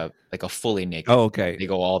way. Like a fully naked. Oh, okay. They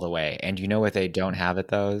go all the way. And you know what they don't have at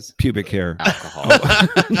those? Pubic hair.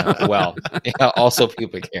 Alcohol. Well, yeah, also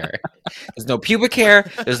pubic hair. There's no pubic hair.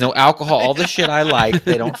 There's no alcohol. All the shit I like,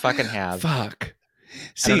 they don't fucking have. Fuck.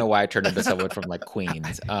 I don't know why I turned into someone from like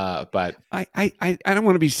Queens, but I don't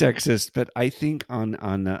want to be sexist, but I think on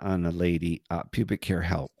a lady, pubic hair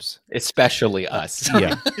helps, especially us.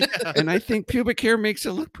 Yeah, and I think pubic hair makes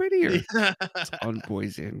it look prettier on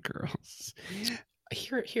boys and girls.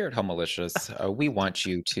 Here at Homalicious, we want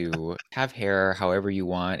you to have hair however you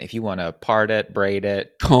want. If you want to part it, braid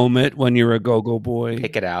it, comb it when you're a go-go boy,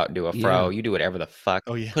 pick it out and do a fro. Yeah. You do whatever the fuck.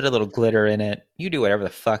 Oh, yeah. Put a little glitter in it. You do whatever the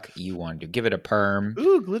fuck you want to. Give it a perm.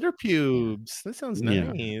 Ooh, glitter pubes. That sounds Yeah.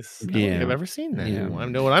 nice. I don't Yeah. think I've ever seen that. Yeah. I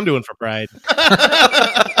know what I'm doing for Pride.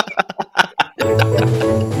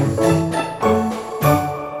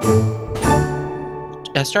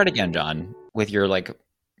 Start again, John, with your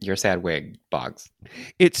sad wig, Boggs.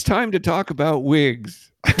 It's time to talk about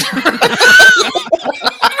wigs.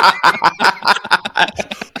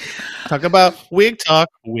 Talk about wig talk.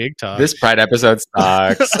 Wig talk. This Pride episode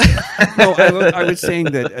sucks. No, I was saying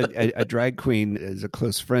that a drag queen is a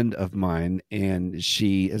close friend of mine, and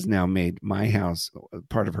she has now made my house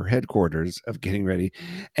part of her headquarters of getting ready.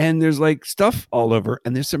 And there's like stuff all over,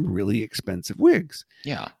 and there's some really expensive wigs.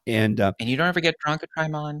 Yeah. And you don't ever get drunk and try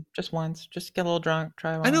them on just once. Just get a little drunk,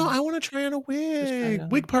 try them on. I know. I want to try on a try it wig. on.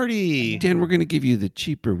 Wig party. Dan, we're going to give you the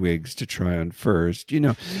cheaper wigs to try on first,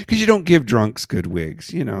 because you don't give drunks good wigs.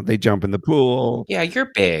 They jump in the pool. Yeah, you're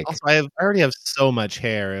big. Also, I already have so much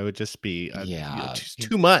hair. It would just be just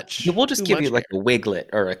too much. We'll just Too give much you like a wiglet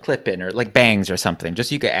or a clip-in or like bangs or something. Just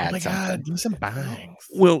so you could add Oh my something. god, do some bangs.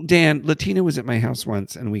 Well, Dan, Latina was at my house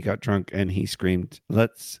once, and we got drunk, and he screamed,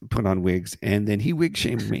 "Let's put on wigs!" And then he wig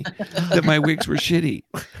shamed me that my wigs were shitty,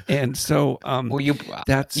 and so Well, you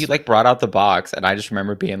that's brought out the box, and I just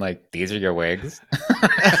remember being like, "These are your wigs."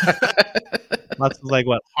 Lots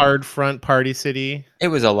of hard front Party City. It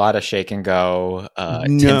was a lot of shake and go,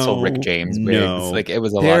 tinsel Rick James wigs. no. Like it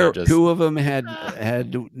was a lot of just. Two of them had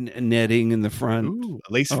netting in the front. Ooh,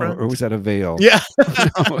 a lace Oh, front. or was that a veil? Yeah,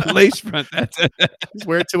 No, lace front. That's it. just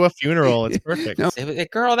wear it to a funeral. It's perfect. No.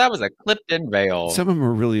 Girl, that was a clipped-in veil. Some of them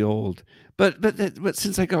are really old. But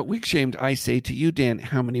since I got wig shamed, I say to you, Dan,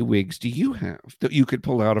 how many wigs do you have that you could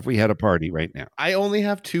pull out if we had a party right now? I only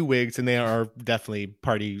have 2 wigs, and they are definitely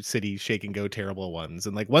Party City shake and go terrible ones.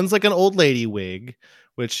 And one's like an old lady wig,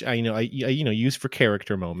 which I use for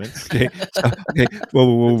character moments. Okay. Okay.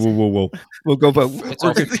 Whoa. We'll go, but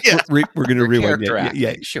we're going to rewind. Character Yeah.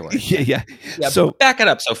 acting, sure. Yeah. Yeah, So back it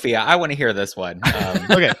up, Sophia. I want to hear this one.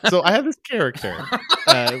 Okay, so I have this character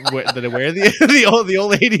that I wear the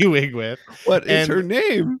old lady wig with. what is And- her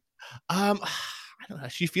name? I don't know.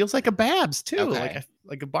 She feels like a Babs too, Okay.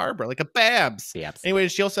 like a Barbara, like a Babs. Yeah. Anyway,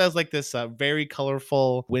 she also has this very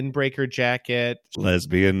colorful windbreaker jacket.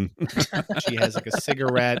 Lesbian. She has a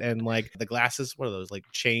cigarette and the glasses. What are those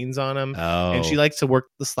chains on them? Oh. And she likes to work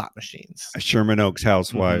the slot machines. a Sherman Oaks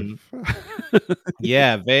housewife.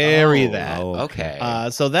 Yeah, very Oh, that. Okay.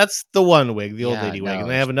 So that's the one wig, the old Yeah, lady wig, no,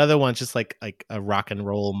 and I have another one just like a rock and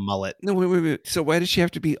roll mullet. No, wait. So why does she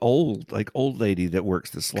have to be old, like old lady that works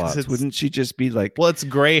the slots? it's- Wouldn't she just be like, Well, it's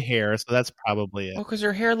gray hair, so that's probably it. Well, because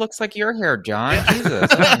her hair looks like your hair, John.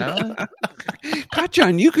 Jesus, I don't know. God,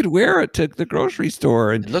 John, you could wear it to the grocery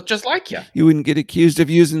store and It looked just like you. you wouldn't get accused of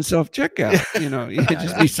using self checkout. You could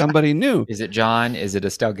just be somebody new. Is it John? Is it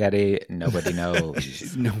Estelle Getty? Nobody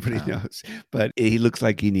knows. Nobody Oh. knows, but he looks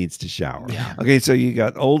like he needs to shower. Yeah. Okay, so you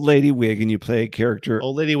got old lady wig, and you play a character.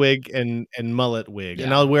 Old lady wig and mullet wig, and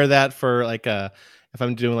Yeah. I'll wear that for if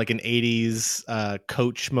I'm doing an 80s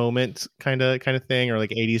coach moment kind of thing, or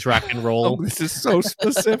 80s rock and Oh, roll. this is so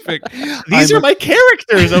specific. These are my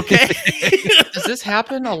characters, okay? Does this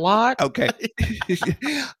happen a lot? Okay.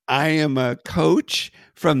 I am a coach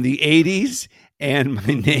from the 80s, and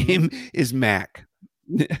my name is Mac.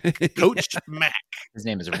 Coach Mac. His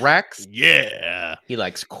name is Rex. Yeah. He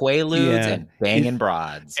likes Quaaludes Yeah. and banging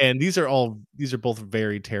broads. And these are both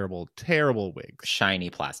very terrible wigs. Shiny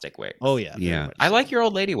plastic wig. Oh yeah. Yeah. very much I so. like your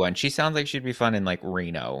old lady one. She sounds like she'd be fun in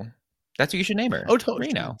Reno. That's what you should name her. Oh, totally.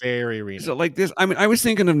 Reno. Very Reno. So like this, I mean, I was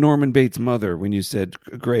thinking of Norman Bates' mother when you said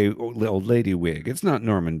gray old lady wig. It's not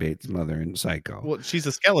Norman Bates' mother in Psycho. Well, she's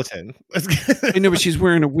a skeleton. I know, but she's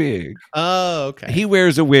wearing a wig. Oh, okay. He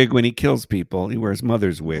wears a wig when he kills people. He wears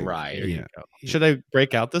mother's wig. Right. There you Yeah. go. Should I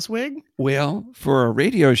break out this wig? Well, for a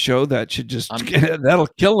radio show, that should just that'll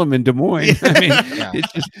kill him in Des Moines. I mean, Yeah.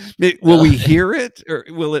 it's just, will we hear it or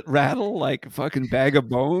will it rattle like a fucking bag of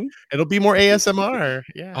bone? It'll be more ASMR.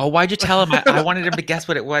 Yeah. Oh, why'd you tell him? I wanted him to guess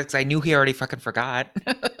what it was because I knew he already fucking forgot.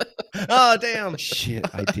 Oh, damn. Shit,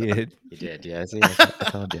 I did. You did, yeah. See, I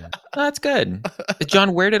told you. Oh, that's good.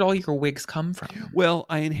 John, where did all your wigs come from? Well,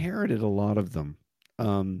 I inherited a lot of them.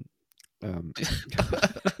 Do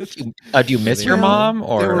you miss your Well, mom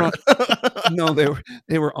they were or? on, no,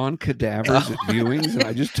 they were on cadavers at viewings, and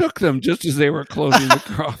I just took them just as they were closing the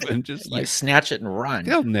coffin. Just You like snatch it and run.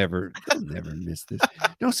 they'll never miss this.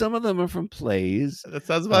 No, some of them are from plays. That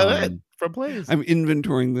sounds about it. Um, From plays. I'm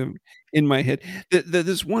inventorying them in my head.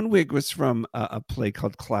 This one wig was from a play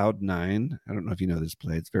called Cloud Nine. I don't know if you know this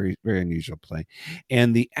play. It's very, very unusual play.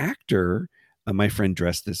 And the actor, my friend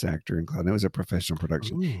dressed this actor in Cloud Nine. It was a professional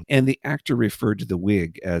production. Ooh. And the actor referred to the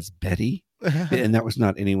wig as Betty. And that was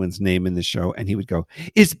not anyone's name in the show. And he would go,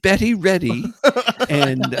 "Is Betty ready?"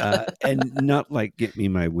 and not like, "Get me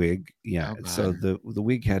my wig." Yeah. Oh, So God. the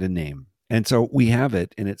wig had a name. And so we have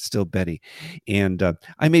it, and it's still Betty. And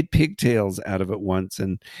I made pigtails out of it once.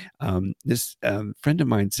 And this friend of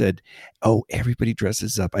mine said, "Oh, everybody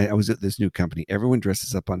dresses up." I was at this new company. Everyone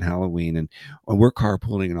dresses up on Halloween, and we're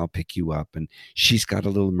carpooling, and I'll pick you up. And she's got a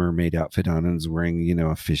little mermaid outfit on and is wearing,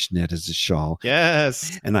 a fishnet as a shawl.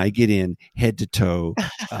 Yes. And I get in head to toe,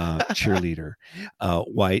 cheerleader,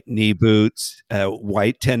 white knee boots,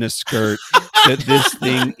 white tennis skirt, this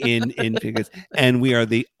thing in figures. And we are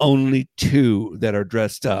the only two that are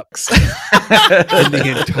dressed up in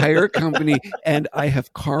the entire company. And I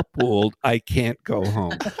have carpooled. I can't go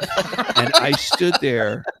home. And I stood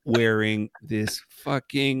there wearing this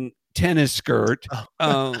fucking tennis skirt.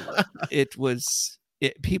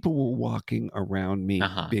 People were walking around me,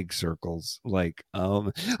 big circles, like,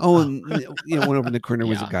 and one over in the corner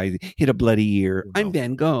was a guy that hit a bloody ear. I'm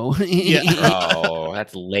Van Gogh. Oh,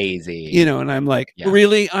 that's lazy. And I'm like,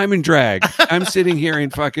 really? I'm in drag. I'm sitting here in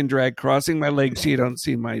fucking drag, crossing my legs so you don't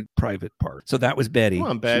see my private part. So that was Betty. Come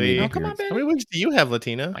on, She Betty. made an Oh, come on, appearance. How many wigs do you have,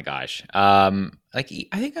 Latina? Oh my gosh. I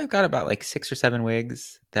think I've got about like 6 or 7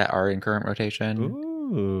 wigs that are in current rotation.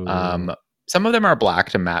 Ooh. Some of them are black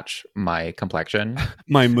to match my complexion.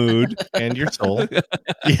 My mood. And your soul.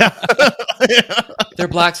 Yeah. They're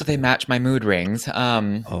black so they match my mood rings.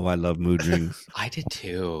 Oh, I love mood rings. I did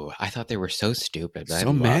too. I thought they were so stupid. But I So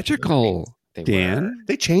loved mood magical. rings. They Dan? were.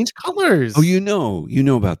 They change colors. Oh, you know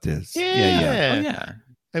about this. Yeah. Oh yeah.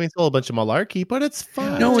 I mean, it's a whole bunch of malarkey, but it's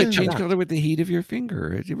fun. No, it Yeah. changed color with the heat of your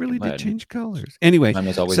finger. It really did Would. change colors. Anyway, Mine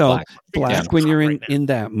was always so black. black Yeah. when you're Right now. in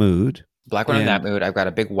that mood. Black one in that And- mood. I've got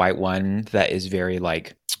a big white one that is very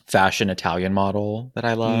like fashion Italian model that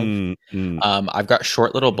I love. I've got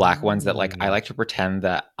short little black ones that like I like to pretend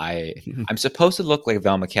that I'm supposed to look like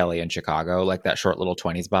Velma Kelly in Chicago, like that short little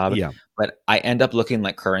 20s bob. Yeah. But I end up looking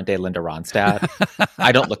like current day Linda Ronstadt.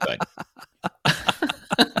 I don't look good.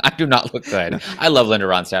 I do not look good. I love Linda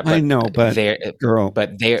Ronstadt. But I know, but girl,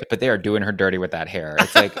 but they are doing her dirty with that hair.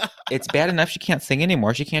 It's like it's bad enough she can't sing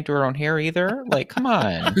anymore. She can't do her own hair either. Like, come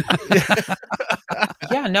on.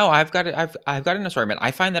 Yeah, no, I've got an assortment.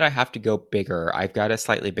 I find that I have to go bigger. I've got a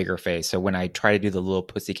slightly bigger face, so when I try to do the little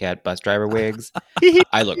pussycat bus driver wigs,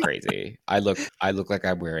 I look crazy. I look like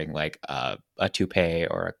I'm wearing like a toupee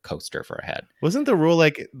or a coaster for a head. Wasn't the rule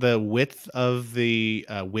like the width of the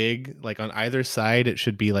wig, like on either side, it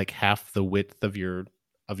should be like half the width of your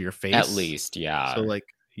face? At least, yeah. So like,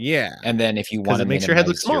 yeah. And then if you 'Cause want to it make makes your head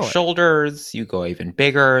look your smaller. shoulders, you go even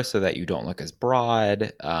bigger so that you don't look as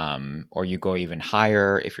broad, or you go even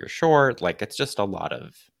higher if you're short. Like it's just a lot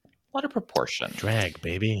of proportion. Drag,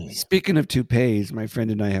 baby. speaking of toupees, my friend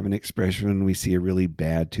and I have an expression when we see a really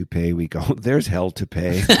bad toupee. We go, "There's hell to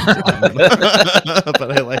pay."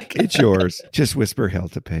 But I like it. It's yours. Just whisper "hell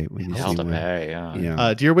to pay" when you Hell see to one. pay, yeah.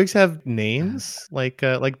 Yeah. Do your wigs have names like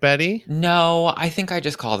Betty? No, I think I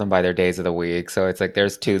just call them by their days of the week. So it's like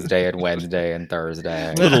there's Tuesday and Wednesday and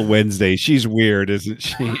Thursday. Little Wednesday. She's weird, isn't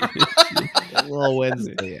she? Well,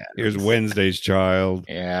 Wednesday. Yeah. Here's Wednesday's child.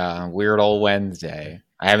 Yeah, weird old Wednesday.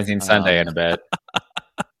 I haven't seen Sunday in a bit.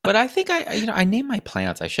 But I think I name my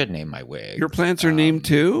plants. I should name my wigs. Your plants are named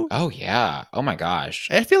too? Oh yeah. Oh my gosh.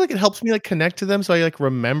 I feel like it helps me like connect to them, so I like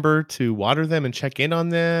remember to water them and check in on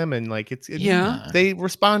them, and like Yeah. they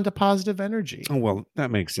respond to positive energy. Oh, well, that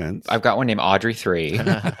makes sense. I've got one named Audrey 3,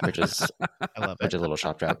 which is I love which it. is a little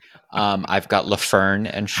shop joke. I've got LaFern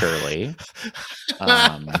and Shirley.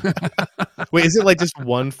 Wait, is it like just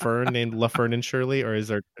one fern named LaFern and Shirley, or is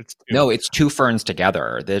there? It's two? No, it's two ferns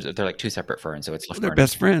together. They're like two separate ferns, so it's LaFern. They're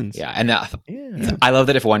best friends. Yeah, and Yeah. I love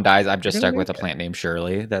that if one dies, I'm just You're gonna stuck with a make it. plant named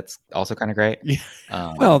Shirley. That's also kind of great.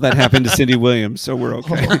 Yeah. Well, that happened to Cindy Williams, so we're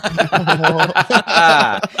okay.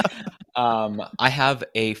 I have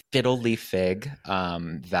a fiddle leaf fig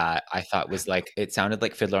that I thought was like, it sounded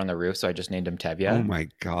like Fiddler on the Roof, so I just named him Tevye. Oh my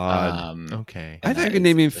God. Okay. I thought you could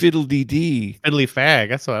name him Fiddle Dee. Fiddly fag.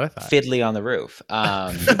 That's what I thought. Fiddly on the Roof.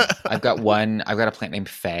 I've got a plant named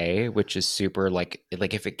Faye, which is super like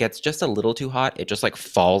if it gets just a little too hot, it just like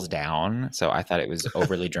falls down. So I thought it was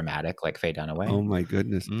overly dramatic, like Faye Dunaway. Oh my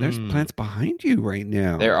goodness. There's Mm. plants behind you right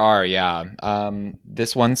now. There are, yeah.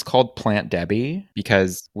 This one's called Plant Debbie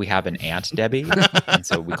because we have an Aunt Debbie, and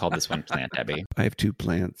so we call this one Plant Debbie. I have 2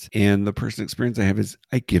 plants, and the personal experience I have is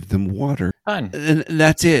I give them water. Fun. And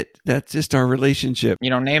that's it. That's just our relationship. You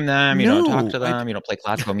don't name them, you don't talk No, to them, you don't play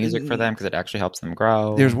classical music for them because it actually helps them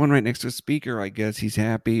grow. There's one right next to a speaker. I guess he's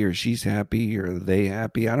happy or she's happy or they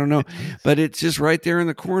happy. I don't know. But it's just right there in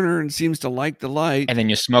the corner and seems to like the light. and then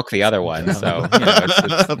you smoke the other one, so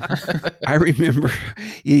it's I remember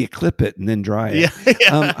you clip it and then dry it.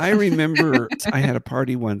 Yeah. I remember I had a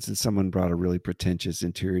party once and someone brought a really pretentious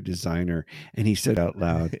interior designer and he said out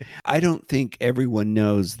loud, I don't think everyone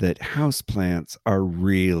knows that houseplants are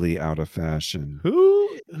really out of fashion. Who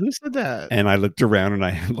said that? And I looked around and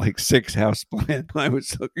I had like 6 houseplants. I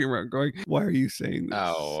was looking around going, why are you saying this?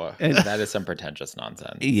 oh, And- that is some pretentious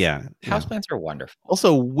nonsense. Yeah. Houseplants are wonderful.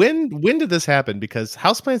 Also, when did this happen? Because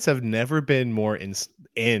houseplants have never been more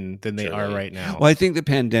in than they are Truly. right now. Well, I think the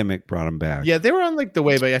pandemic brought them back. Yeah, they were on like the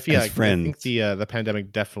way, but I feel As like I friends. think the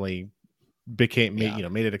pandemic definitely made Yeah.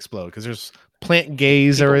 made it explode because there's plant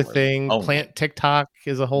gays are a People were- thing, oh. plant TikTok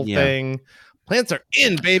is a whole Yeah. thing. Plants are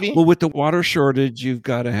in, baby. Well, with the water shortage, you've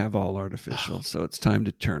got to have all artificial. So it's time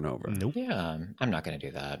to turn over. Nope. Yeah, I'm not going to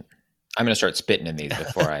do that. I'm going to start spitting in these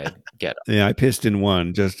before I get Yeah, I pissed in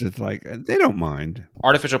one. Just it's like they don't mind.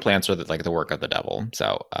 artificial plants are like the work of the devil.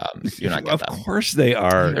 So you're not Of getting them. course they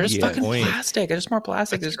are. They're just yeah. fucking Point. plastic. They're just more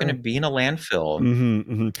plastic. That's There's going to be in a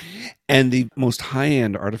landfill. And the most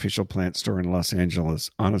high-end artificial plant store in Los Angeles,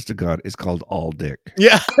 honest to God, is called All Dick.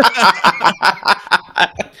 Yeah.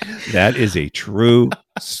 That is a true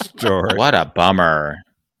story. What a bummer.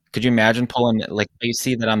 Could you imagine pulling, like, you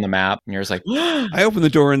see that on the map and you're just like, I opened the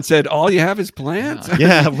door and said, "All you have is plants."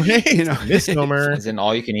 Yeah, right. You know, Misnomer. is it an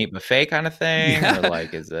all you can eat buffet kind of thing? Yeah. Or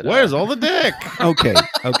like, is it, Where's all the dick?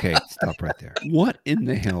 Okay, stop right there. What in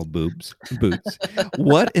the hell, boots?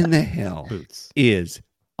 What in the hell Boots. is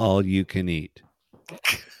all you can eat?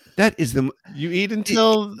 That is the. You eat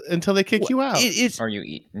until they kick you out. It's. or you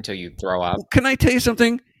eat until you throw up? Can I tell you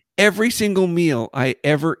something? Every single meal I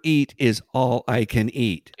ever eat is all I can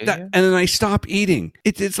eat, Do That- you? and then I stop eating.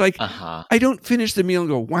 It's like Uh-huh. I don't finish the meal and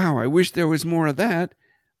go, "Wow, I wish there was more of that."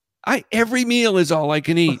 Every meal is all I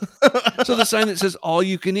can eat. So the sign that says "all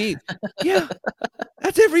you can eat," yeah,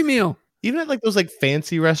 that's every meal. Even at like those like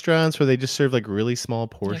fancy restaurants where they just serve like really small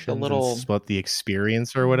portions, and little- it's about the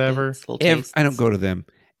experience or whatever. It's little I don't tastes. go to them.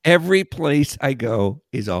 Every place I go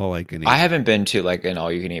is all I can eat. I haven't been to like an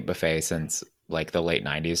all you can eat buffet since like the late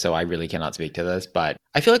 90s, so I really cannot speak to this, but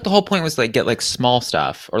I feel like the whole point was like get like small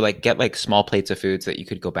stuff or like get like small plates of foods that you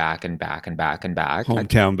could go back and back and back and back.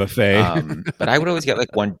 Hometown buffet. But I would always get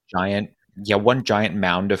like one giant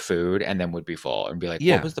mound of food and then would be full and be like,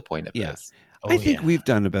 Yeah. what was the point of Yeah. this? I think we've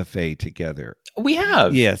done a buffet together. We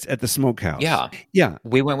have. Yes, at the smokehouse. Yeah. Yeah.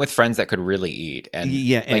 We went with friends that could really eat. And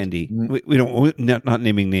Yeah, like, Andy. We don't not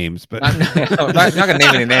naming names, but I'm not going to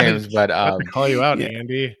name any names, but Call you out, yeah.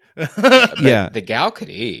 Andy. yeah. the gal could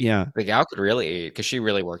eat. Yeah. The gal could really eat because she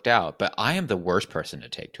really worked out. But I am the worst person to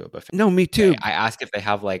take to a buffet. No, me too. I ask if they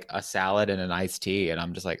have like a salad and an iced tea, and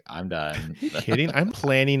I'm just like, I'm done. Kidding? I'm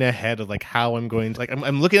planning ahead of like how I'm going to like.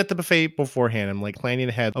 I'm looking at the buffet beforehand. I'm like planning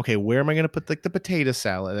ahead. Okay, where am I going to put like the potato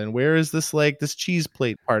salad, and where is this like this cheese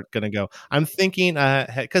plate part going to go? I'm thinking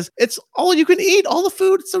because it's all you can eat. All the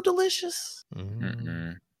food, it's so delicious.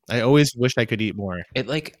 Mm-mm. I always wish I could eat more. It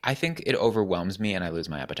like I think it overwhelms me, and I lose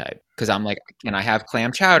my appetite because I'm like, can I have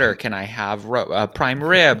clam chowder? Can I have prime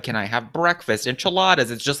rib? Can I have breakfast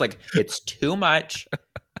enchiladas? It's just like it's too much,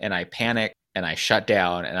 and I panic and I shut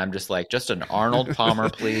down, and I'm just like, just an Arnold Palmer,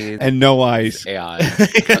 please, And no ice. and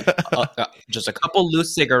just a couple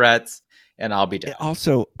loose cigarettes, and I'll be done.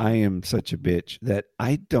 Also, I am such a bitch that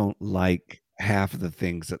I don't like half of the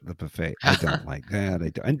things at the buffet. I don't like that. I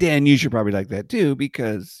don't. And Dan, you should probably like that too,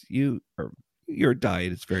 because your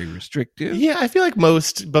diet is very restrictive. Yeah, I feel like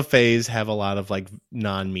most buffets have a lot of like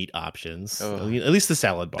non-meat options. Oh. At least the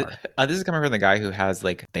salad bar. This is coming from the guy who has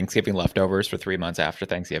like Thanksgiving leftovers for 3 months after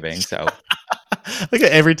Thanksgiving. So Like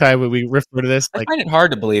every time when we refer to this, I like, find it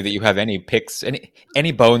hard to believe that you have any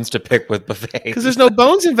bones to pick with buffets. because there's no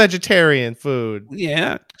bones in vegetarian food.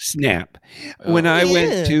 Yeah, snap. Oh, When I yeah.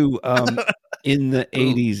 went to in the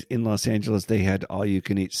 80s in Los Angeles, they had all you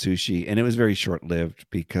can eat sushi, and it was very short lived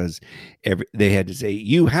because they had to say,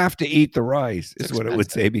 you have to eat the rice, is what it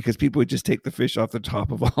would say, because people would just take the fish off the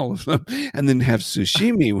top of all of them and then have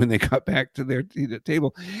sashimi when they got back to their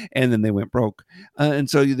table, and then they went broke. And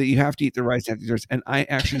so you have to eat the rice after yours. And I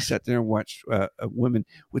actually sat there and watched women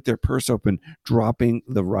with their purse open, dropping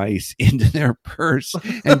the rice into their purse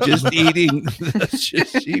and just eating the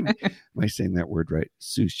sashimi. Am I saying that word right?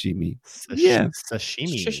 Sushimi. Yeah.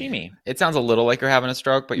 Sashimi. Sashimi. It sounds a little like you're having a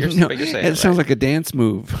stroke, but you're No, saying it sounds like a dance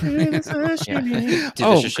move. Sashimi. Did the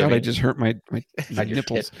Oh sashimi- God! I just hurt my God, your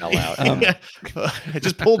nipples. tit fell out. I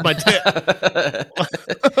just pulled my tip.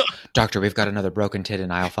 Doctor, we've got another broken tit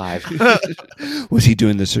in aisle 5. Was he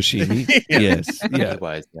doing the sashimi? Yes. Yeah. It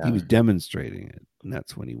was. Yeah. He was demonstrating it, and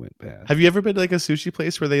that's when he went bad. Have you ever been to like a sushi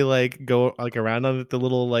place where they like go like around on the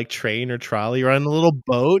little like train or trolley or on the little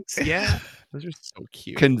boats? Yeah, those are so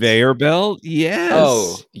cute. Conveyor belt? Yes.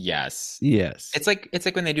 Oh, yes. yes. It's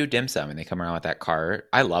like when they do dim sum and they come around with that cart.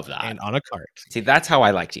 I love that. And on a cart. See, that's how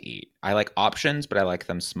I like to eat. I like options, but I like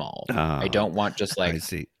them small. I don't want just I like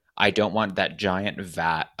see. I don't want that giant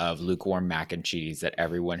vat of lukewarm mac and cheese that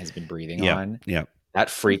everyone has been breathing on. Yeah. That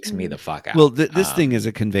freaks me the fuck out. Well, this thing is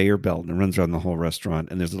a conveyor belt and it runs around the whole restaurant,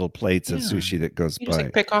 and there's little plates of Yeah. sushi that goes you by. just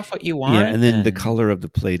like pick off what you want. Yeah, and then the color of the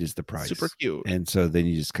plate is the price. Super cute. And so then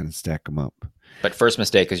you just kind of stack them up. But first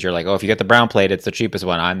mistake is you're like, oh, if you get the brown plate, it's the cheapest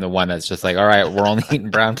one. I'm the one that's just like, all right, we're only eating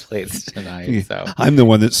brown plates tonight. So I'm the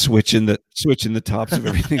one that's switching the tops of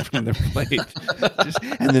everything from the plate,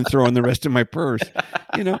 and then throwing the rest in my purse.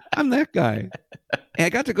 I'm that guy. And I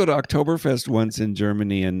got to go to Oktoberfest once in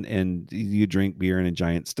Germany, and you drink beer in a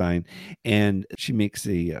giant stein, and she makes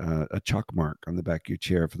a chalk mark on the back of your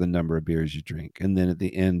chair for the number of beers you drink, and then at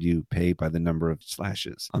the end you pay by the number of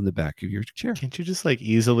slashes on the back of your chair. Can't you just like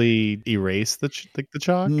easily erase the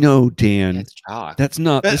chalk? No, Dan, it's chalk. that's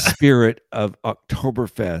not the spirit of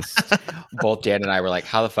Oktoberfest. Both Dan and I were like,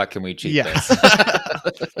 how the fuck can we cheat Yeah. this?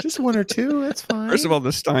 Just one or two. That's fine. First of all,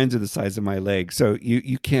 the steins are the size of my leg, so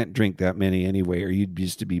you can't drink that many anyway, or you'd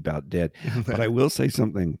used to be about dead. But I will say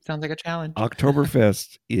something. Sounds like a challenge.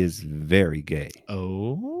 Oktoberfest is very gay.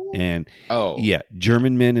 Oh. And Oh, yeah,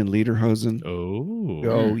 German men in lederhosen. Oh.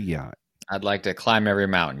 Oh yeah. I'd like to climb every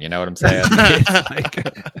mountain. You know what I'm saying? It's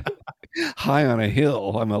like high on a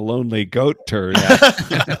hill. I'm a lonely goat turd.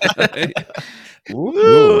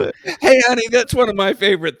 Ooh. Hey, honey, that's one of my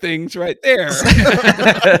favorite things right there.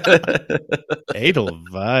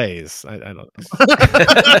 Edelweiss. I don't know.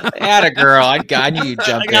 Atta girl. I knew you'd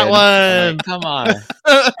jump I got in. one. I'm like, come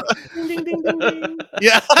on. Ding, ding, ding, ding.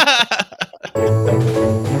 Yeah.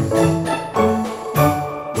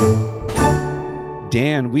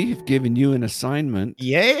 Dan, we've given you an assignment, And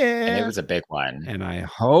Yeah. it was a big one. and I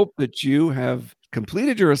hope that you have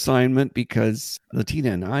completed your assignment, because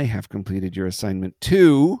Latina and I have completed your assignment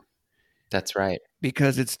too, That's right.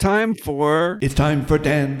 because it's time for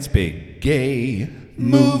Dan's Big Gay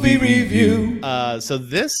Movie Review. So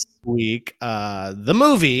this week, the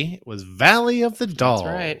movie was Valley of the Dolls.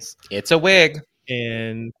 That's right. It's a wig.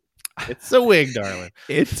 And it's a wig, darling.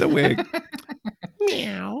 It's a Wig.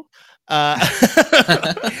 Meow.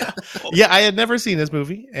 Yeah, I had never seen this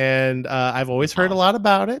movie, and I've always heard a lot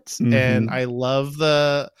about it. And I love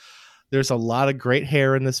there's a lot of great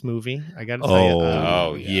hair in this movie. I got to tell you,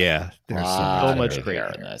 Oh, yeah. There's Lot much of great hair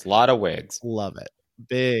in hair. this. A lot of wigs. love it.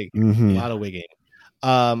 Big, Mhm. a lot of wigging.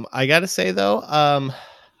 I got to say though,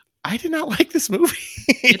 I did not like this movie.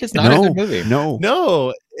 It is not a good movie. No.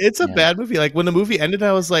 No, it's a Yeah. bad movie. Like when the movie ended,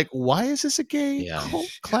 I was like, "Why is this a gay Yeah. cult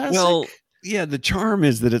classic?" Well, yeah, the charm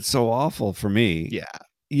is that it's so awful for me. yeah,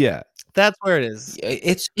 Yeah. that's where it is.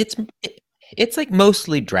 It's like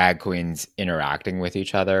mostly drag queens interacting with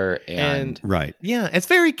each other, and Right. Yeah, it's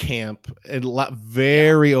very camp and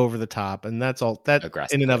very over the top, and that's all. That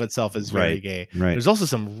Aggressive. in and of itself is very Right. gay. Right. There's also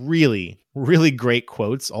some really, really great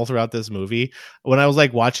quotes all throughout this movie. When I was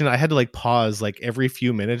like watching it, I had to like pause like every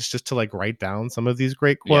few minutes just to like write down some of these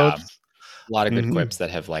great Yeah. quotes. A lot of good Mhm. quips that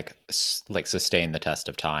have like sustained the test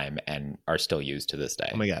of time and are still used to this day.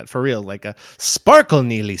 Oh my god, for real, like a sparkle,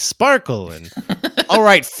 Neely, sparkle, and all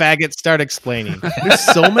right, faggot, start explaining. There's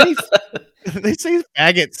so many. They say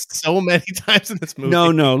faggot so many times in this movie.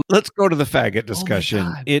 No. Let's go to the faggot discussion.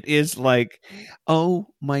 God. It is like, oh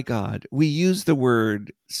my God, we use the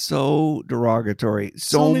word so derogatory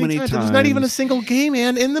so many times. There's not even a single gay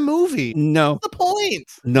man in the movie. No, What's the point?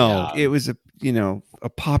 no. Yeah. It was a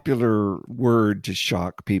popular word to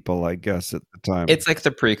shock people, I guess, at the time. It's like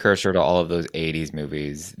the precursor to all of those 80s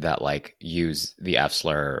movies that like use the F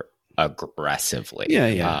slur aggressively.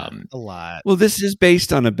 Yeah. A lot. Well, this is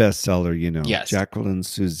based on a bestseller, Yes. Jacqueline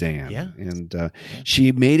Suzanne. Yeah. And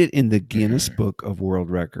she made it in the Guinness Book of World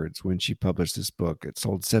Records when she published this book. It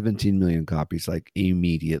sold 17 million copies like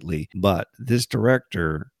immediately. But this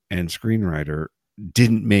director and screenwriter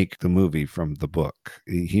didn't make the movie from the book.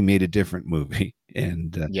 He made a different movie.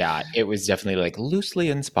 And Yeah, it was definitely like loosely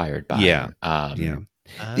inspired by. Yeah.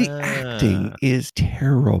 The acting is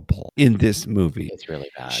terrible in this movie. It's really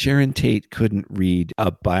bad. Sharon Tate couldn't read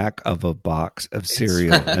a back of a box of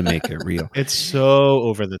cereal and make it real. It's so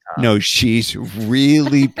over the top. No, she's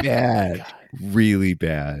really bad. Really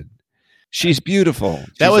bad. She's beautiful.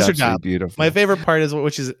 That She's was her absolutely job. beautiful. My favorite part is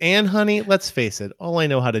which is, and honey, let's face it, all I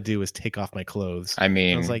know how to do is take off my clothes. I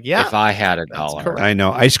mean, was like, yeah, if I had a that's dollar, correct. I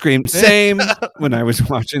know. I screamed same when I was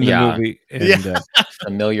watching the Yeah. movie. And, Yeah.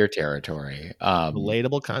 familiar territory.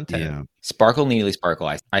 Relatable content. yeah. Sparkle, Neely, Sparkle.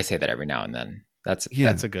 I say that every now and then. That's Yeah.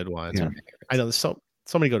 That's a good one. that's Yeah. one of my favorites. I know there's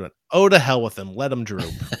so many good ones. Oh, to hell with them. Let them droop.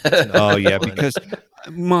 Oh, yeah. Because,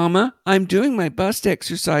 Mama, I'm doing my bust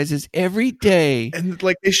exercises every day. And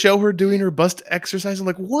like they show her doing her bust exercise. I'm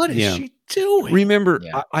like, what is Yeah. she doing? Remember,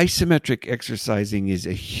 Yeah. Isometric exercising is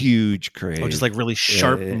a huge craze. Oh, just like really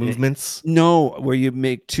sharp movements. No, where you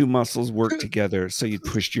make two muscles work together. So you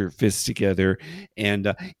push your fists together.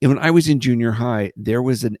 And when I was in junior high, there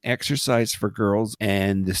was an exercise for girls,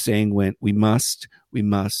 and the saying went, we must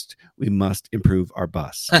improve our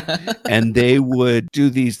bust. And they would do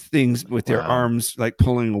these things with their Wow. arms like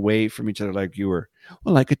pulling away from each other, like you were,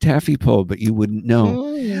 well, like a taffy pull, but you wouldn't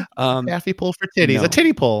know. Taffy pull for titties. no. A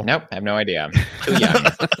titty pull. Nope, I have no idea. Too young.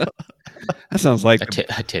 That sounds like a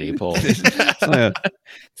titty pull. it's like a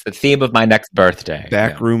It's the theme of my next birthday.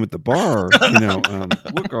 back Yeah. room at the bar.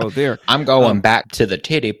 We'll go there. I'm going back to the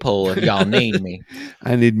titty pull if y'all need me.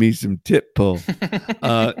 I need me some tip pull.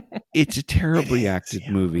 It's a terribly acted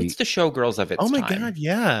movie. It's the showgirls of its Oh my time. god,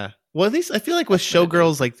 yeah. Well, at least I feel like with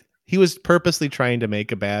Showgirls, like he was purposely trying to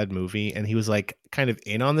make a bad movie, and he was like kind of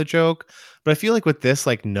in on the joke. But I feel like with this,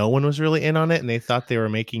 like no one was really in on it, and they thought they were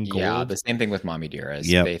making gold. Yeah, the same thing with Mommy Dearest.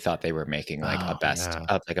 Yep. They thought they were making like Oh,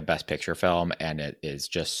 a best picture film, and it is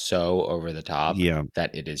just so over the top Yeah.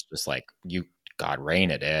 that it is just like God, rein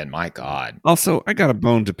it in. My God. Also, I got a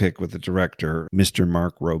bone to pick with the director, Mr.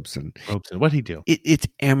 Mark Robeson. Robeson, what'd he do? It's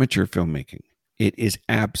amateur filmmaking. It is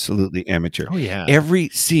absolutely amateur. Oh yeah. Every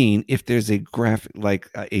scene, if there's a graphic, like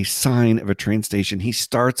a sign of a train station, he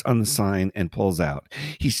starts on the sign and pulls out.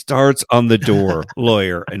 He starts on the door,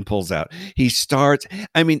 lawyer, and pulls out. He starts.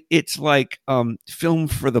 I mean, it's like film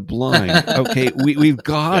for the blind. Okay, we've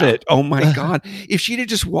got it. Oh my God! If she'd have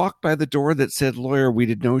just walked by the door that said lawyer, we'd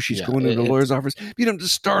have known she's going to the lawyer's office. You don't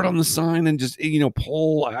just start on the sign and just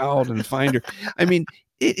pull out and find her. I mean,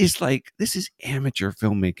 it is like this is amateur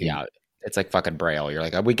filmmaking. Yeah. It's like fucking Braille. You're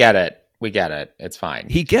like, oh, we get it. It's fine.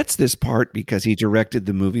 He gets this part because he directed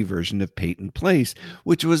the movie version of Peyton Place,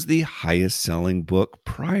 which was the highest selling book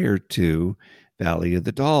prior to Valley of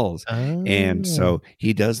the Dolls. And so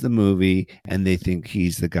he does the movie and they think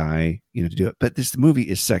he's the guy, to do it. But this movie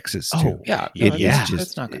is sexist too. Yeah. It is That's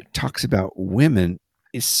just, not good. it talks about women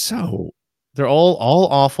is so. They're all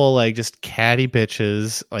awful, like just catty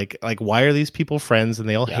bitches. Like why are these people friends and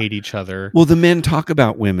they all hate each other? Well, the men talk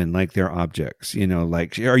about women like they're objects,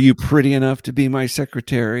 like, are you pretty enough to be my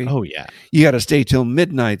secretary? Oh yeah. You got to stay till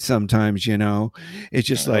midnight sometimes, It's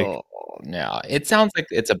just like, Oh, no. It sounds like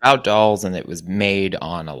it's about dolls and it was made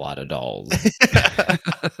on a lot of dolls.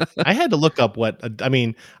 I had to look up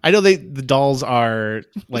I know the dolls are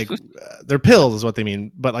like they're pills is what they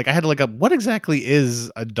mean, but like I had to look up what exactly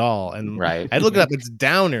is a doll, and Right. I had to look it up. It's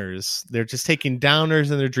downers. They're just taking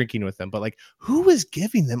downers and they're drinking with them. But like, who is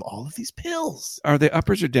giving them all of these pills? are they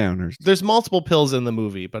uppers or downers? There's multiple pills in the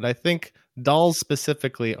movie, but I think Dolls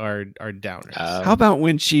specifically are downers. How about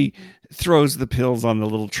when she throws the pills on the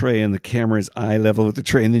little tray and the camera is eye level with the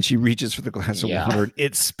tray, and then she reaches for the glass of water and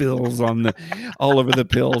it spills on all over the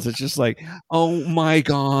pills? It's just like, oh my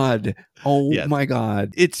God. Oh my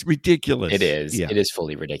God. It's ridiculous. It is. Yeah. It is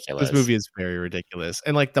fully ridiculous. This movie is very ridiculous.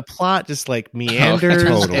 And like the plot just like meanders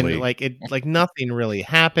totally. and like nothing really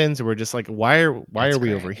happens. We're just like, why are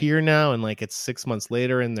we over here now? And like it's 6 months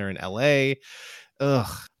later and they're in LA.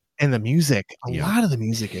 Ugh. And the music, a lot of the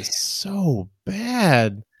music is so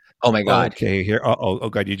bad. Oh my God. Okay, here. Oh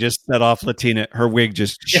God, you just set off Latina. Her wig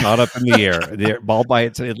just shot up in the air. There, all by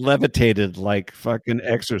itself. It levitated like fucking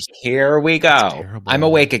Exorcist. Here we go. Terrible. I'm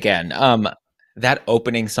awake again. That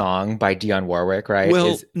opening song by Dionne Warwick, right?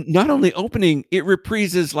 Well, not only opening, it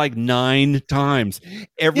reprises like 9 times.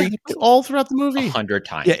 All throughout the movie. 100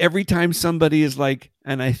 times. Yeah, every time somebody is like,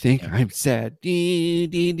 and I think I'm sad.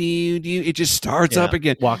 It just starts up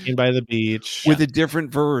again. Walking by the beach. With a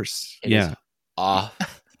different verse. It is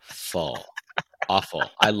awful. Awful.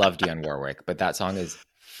 I love Dionne Warwick, but that song is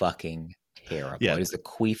fucking terrible. Yeah. It is the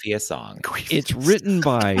queefiest song. It's written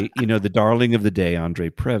by, the darling of the day, Andre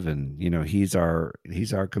Previn. He's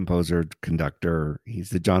our composer, conductor.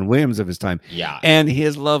 He's the John Williams of his time. Yeah. And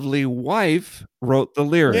his lovely wife wrote the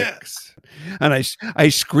lyrics. And I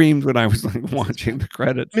screamed when I was like watching the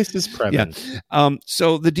credits. Mrs. Previn. Yeah.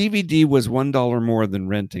 So the DVD was $1 more than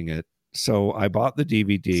renting it. So I bought the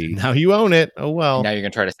DVD. Now you own it. Oh, well. Now you're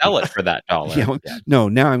going to try to sell it for that dollar. Yeah. No,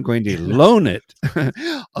 now I'm going to loan it.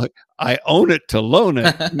 I own it to loan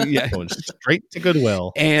it. Yeah. Going straight to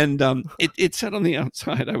Goodwill. And it said on the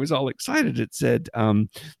outside, I was all excited. It said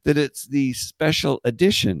that it's the special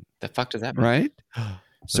edition. The fuck does that mean? Right?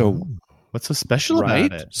 So what's so special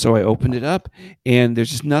about it? So I opened it up and there's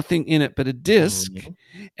just nothing in it but a disc.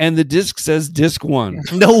 And the disc says disc 1.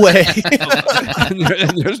 No way. and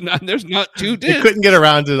there's not 2 discs. They couldn't get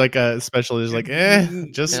around to like a special. There's like,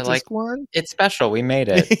 just They're disc like, 1. It's special. We made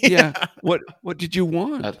it. Yeah. What did you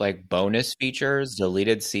want? Like bonus features,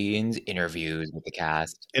 deleted scenes, interviews with the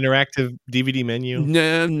cast. Interactive DVD menu.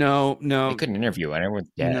 No. They couldn't interview anyone.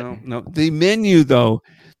 Everyone's dead. No. The menu, though,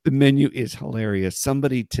 the menu is hilarious.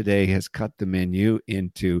 Somebody today has cut the menu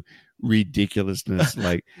into ridiculousness.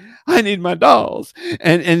 Like, I need my dolls,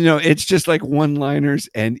 and it's just like one-liners,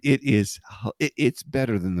 and it's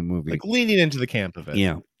better than the movie. Like leaning into the camp of it.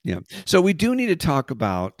 Yeah. So we do need to talk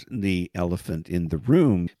about the elephant in the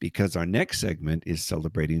room because our next segment is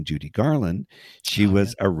celebrating Judy Garland. She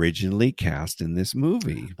was originally cast in this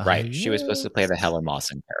movie. Right. She was supposed to play the Helen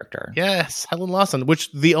Lawson character. Yes, Helen Lawson,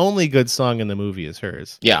 which the only good song in the movie is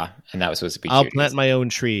hers. Yeah, and that was supposed to be I'll Judy's. Plant My Own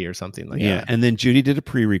Tree or something like that. And then Judy did a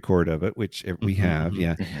pre-record of it, which we have,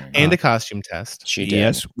 And a costume test. She did.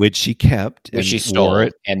 Yes, which she kept. Which she and stole wore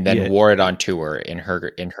it. and then wore it on tour in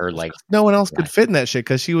her like No one else could fit in that shit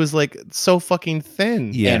because she was like so fucking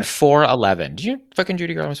thin. Yeah. and 4'11". Do you know fucking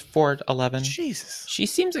Judy Garland was 4'11"? Jesus. She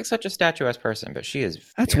seems like such a statuesque person, but she is.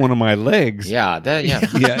 That's one of my legs. Yeah,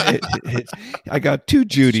 Yeah, I got 2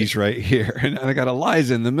 Judys right here, and I got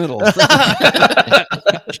Eliza in the middle. Just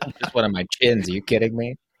one of my chins. Are you kidding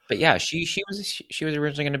me? But yeah, she was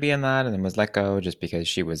originally going to be in that, and then was let go just because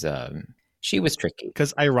she was tricky.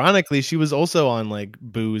 Because ironically, she was also on like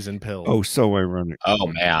booze and pills. Oh, so ironic. Oh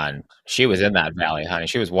man, she was in that valley, honey.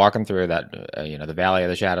 She was walking through that, the valley of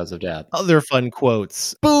the shadows of death. Other fun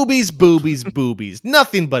quotes. Boobies, boobies, boobies.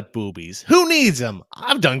 Nothing but boobies. Who needs them?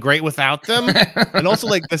 I've done great without them. And also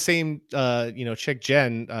like the same, chick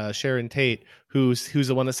Jen, Sharon Tate, who's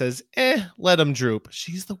the one that says, let them droop.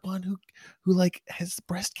 She's the one who like has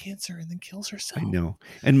breast cancer and then kills herself. I know.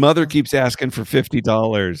 And Mother keeps asking for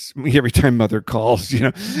 $50 every time Mother calls.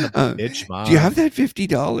 Bitch, Mom. Do you have that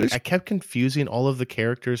 $50? I kept confusing all of the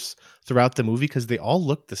characters throughout the movie because they all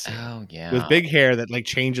look the same. Oh yeah, With big hair that like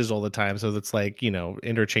changes all the time, so it's like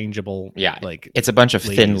interchangeable. Yeah, like it's a bunch of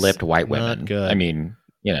ladies. thin-lipped white Not women. good. I mean,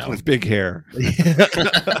 With big hair.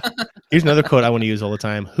 Here's another quote I want to use all the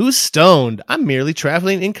time. Who's stoned? I'm merely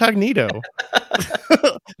traveling incognito.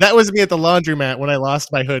 That was me at the laundromat when I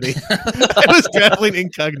lost my hoodie. I was traveling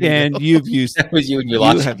incognito. And you've used that was you and you you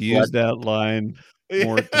lost. have used that line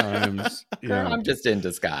more times. Girl, I'm just in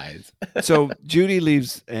disguise. So Judy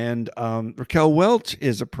leaves, and Raquel Welch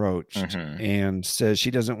is approached Mhm. and says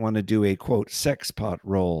she doesn't want to do a quote sex pot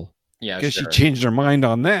role. Yeah, Because sure. she changed her mind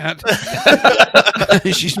on that.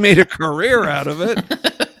 She's made a career out of it.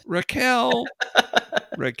 Raquel.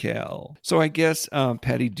 So I guess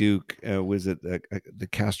Patty Duke was at the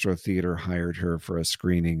Castro Theater, hired her for a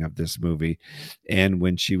screening of this movie. And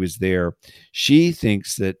when she was there, she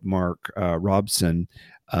thinks that Mark Robson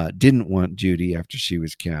didn't want Judy after she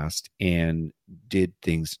was cast and did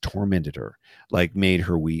things, tormented her, like made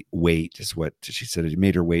her wait, is what she said. It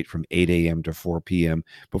made her wait from 8 a.m. to 4 p.m.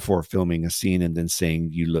 before filming a scene, and then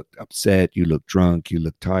saying, you look upset, you look drunk, you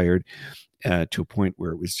look tired, to a point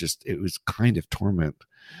where it was kind of torment.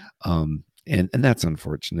 And that's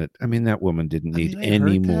unfortunate. I mean, that woman didn't need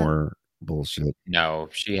any more bullshit. No,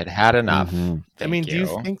 she had enough. Mm-hmm. Do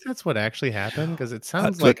you think that's what actually happened? Because it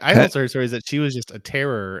sounds like I heard stories that she was just a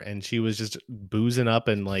terror and she was just boozing up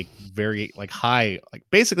and like very like high, like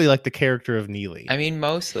basically like the character of Neely. I mean,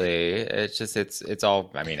 mostly it's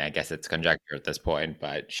all. I mean, I guess it's conjecture at this point,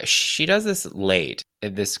 but she does this late.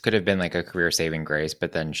 This could have been like a career saving grace,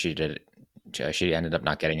 but then she ended up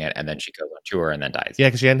not getting it, and then she goes on tour and then dies. Yeah,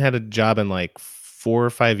 because she hadn't had a job in like 4 or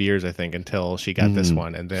 5 years, I think, until she got this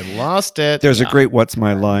one and then lost it. There's a great What's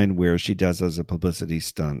My Line where she does as a publicity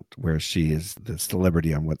stunt where she is the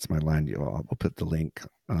celebrity on What's My Line. We'll put the link.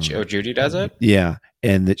 Judy does it? Yeah.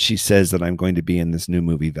 And that she says that I'm going to be in this new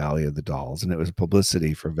movie, Valley of the Dolls. And it was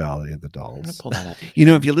publicity for Valley of the Dolls. I'm gonna pull that up. You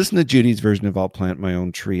know, if you listen to Judy's version of I'll Plant My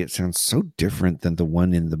Own Tree, it sounds so different than the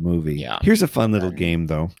one in the movie. Yeah. Here's a fun little game,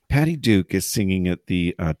 though. Patty Duke is singing at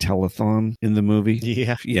the telethon in the movie.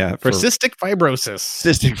 Yeah. Yeah. For cystic fibrosis.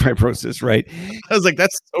 Cystic fibrosis, right. I was like,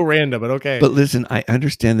 that's so random, but okay. But listen, I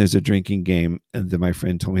understand there's a drinking game, and then my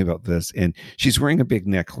friend told me about this, and she's wearing a big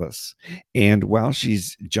necklace. And while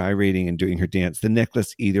she's gyrating and doing her dance, the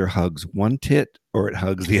necklace either hugs one tit or it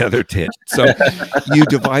hugs the other tit. So you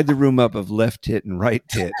divide the room up of left tit and right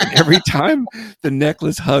tit. And every time the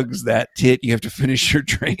necklace hugs that tit, you have to finish your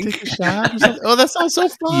drink. Take a shot or something? Oh, that sounds so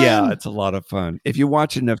fun. Yeah, it's a lot of fun. If you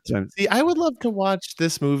watch enough times. See, I would love to watch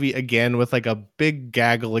this movie again with like a big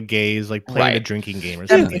gaggle of gays, like playing a drinking game or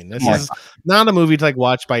something. This is not a movie to like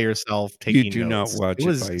watch by yourself. Taking You do notes. not watch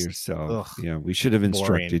it by yourself. Yeah, we should have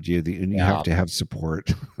instructed you. And you have to have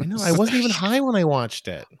support. I know. I wasn't even high when I watched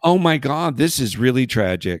it. Oh my God, this is really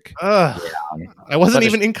tragic. I wasn't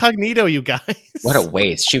even incognito, you guys. What a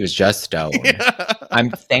waste. She was just stoned. Yeah. I'm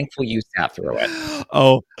thankful you sat through it.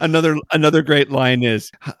 Oh, another great line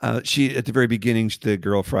is she at the very beginning, the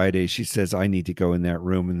girl Friday, she says, I need to go in that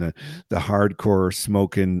room. And the hardcore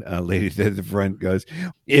smoking lady at the front goes,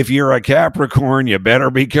 if you're a Capricorn, you better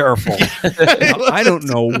be careful. I don't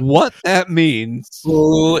know what that means.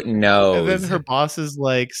 Who knows? And then her boss is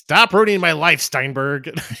like, stop ruining my life,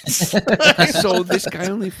 Steinberg. So this guy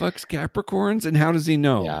only fucks Capricorns, and how does he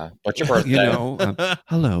know? Yeah, what's your birthday? You know,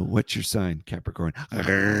 hello, what's your sign, Capricorn?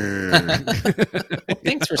 Well,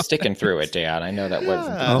 thanks for sticking through it, Dan. I know that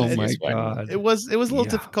wasn't. Oh my God, it was a little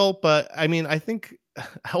difficult, but I mean, I think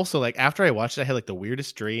also like after I watched it, I had like the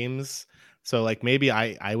weirdest dreams. So like maybe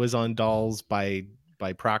I was on Dolls by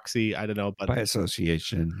proxy. I don't know, but by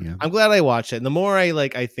association. Yeah, I'm glad I watched it. And the more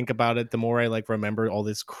I think about it, the more I like remember all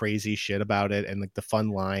this crazy shit about it and like the fun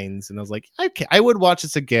lines. And I was like, okay, I would watch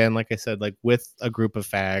this again. Like I said, like with a group of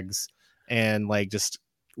fags and like just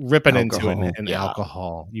ripping into it and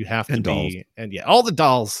alcohol. You have to be, and all the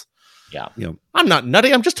dolls. Yeah. I'm not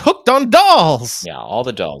nutty. I'm just hooked on dolls. Yeah, all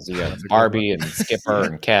the dolls. You got Barbie and Skipper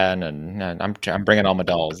and Ken, and I'm bringing all my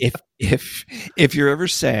dolls. If you're ever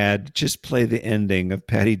sad, just play the ending of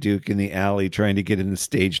Patty Duke in the alley trying to get in the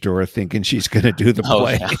stage door, thinking she's going to do the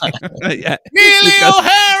play. Yeah. Neely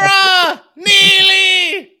O'Hara,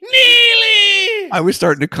 Neely. I was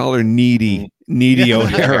starting to call her Needy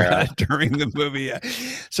O'Hara during the movie. Yeah.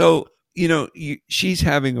 So. You know, she's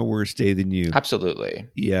having a worse day than you. Absolutely.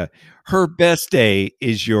 Yeah. Her best day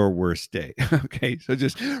is your worst day. Okay. So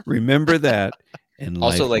just remember that. And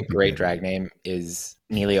also, like, great drag name is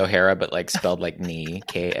Neely O'Hara, but like spelled like knee,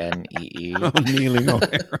 Knee. Oh, Neely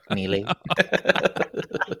O'Hara. Neely.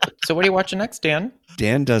 So what are you watching next, Dan?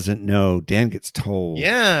 Dan doesn't know. Dan gets told.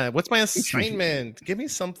 Yeah. What's my assignment? Give me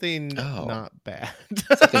something not bad.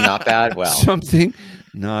 Something not bad? Well. Something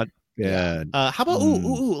not bad. How about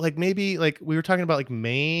like maybe like we were talking about like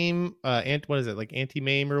MAME, what is it, like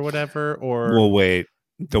anti-MAME or whatever? Or well, wait,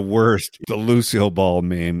 the worst, the Lucille Ball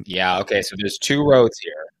meme. Yeah, okay, so there's two roads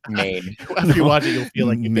here. MAME. After you watch it, you'll feel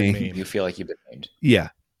like you've been maimed. You feel like you've been maimed. Yeah.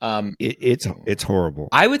 It's horrible.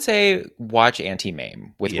 I would say watch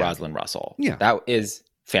Anti-MAME with Rosalind Russell. Yeah. That is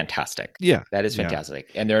fantastic. Yeah. That is fantastic.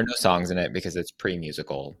 And there are no songs in it because it's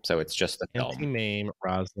pre-musical, so it's just the film. Anti-MAME,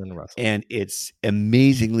 Rosalind Russell. And it's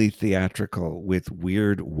amazingly theatrical with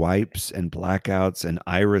weird wipes and blackouts and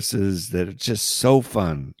irises that are just so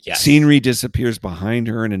fun. Yes. Scenery disappears behind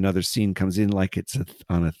her and another scene comes in like it's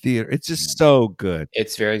on a theater. It's just so good.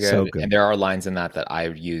 It's very good. So good. And there are lines in that I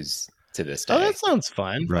use to this day. Oh, that sounds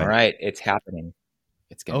fun. Right. All right, it's happening.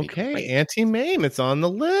 It's gonna be Okay, great. Auntie Mame, it's on the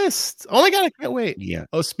list. Oh my god, I can't wait. Yeah.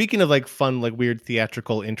 Oh, speaking of like fun, like weird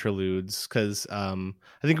theatrical interludes, because I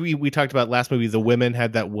think we talked about last movie. The women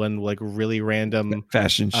had that one like really random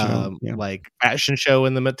Fashion show. Yeah. like fashion show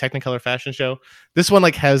in the Technicolor fashion show. This one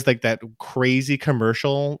like has like that crazy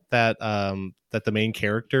commercial that that the main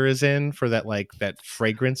character is in for that like that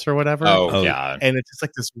fragrance or whatever. Oh. Yeah. And it's just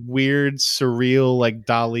like this weird, surreal, like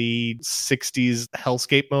Dolly 60s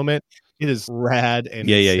hellscape moment. It is rad and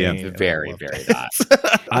Yeah. insane, and I Very, love very it.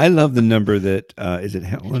 I love the number that is it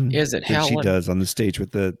Helen? Is it that she Helen? does on the stage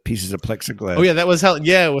with the pieces of plexiglass. Oh yeah, that was hell.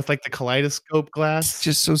 Yeah, with like the kaleidoscope It's glass.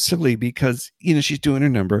 just so silly because she's doing her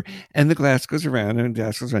number and the glass goes around and the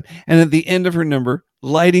glass goes around, and at the end of her number,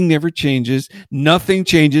 lighting never changes, nothing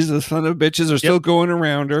changes. The son of bitches are still going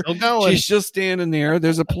around her. Still going. She's just standing there.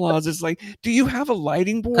 There's applause. It's like, do you have a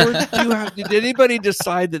lighting board? Did anybody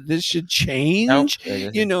decide that this should change?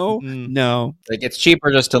 Nope. No. Like it's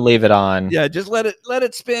cheaper just to leave it on. Yeah, just let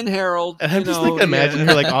it spin, Harold. And I'm just like imagine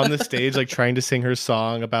her like on the stage, like trying to sing her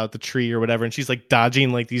song about the tree or whatever, and she's like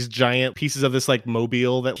dodging like these giant pieces of this like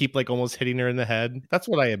mobile that keep like almost hitting her in the head. That's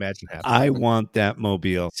what I imagine happening. I want that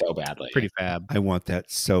mobile. So badly. Pretty fab. I want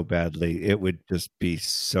that so badly. It would just be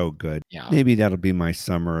so good. Yeah. Maybe that'll be my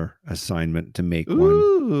summer assignment to make one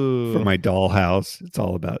Ooh. for my dollhouse. It's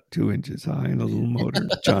all about 2 inches high and a little motor.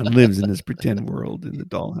 John lives in this pretend world in the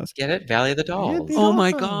dollhouse. Get it? Valley of the Dolls. Yeah, Oh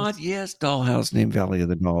my Dollhouse. God! Yes, dollhouse named Valley of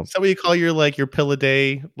the Dolls. Is that what you call your like your pill a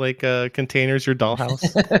day like containers, your dollhouse?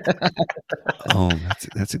 Oh,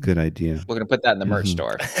 that's a good idea. We're gonna put that in the merch Mhm.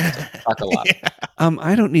 store. Talk a lot.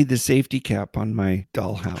 I don't need the safety cap on my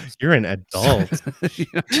dollhouse You're an adult.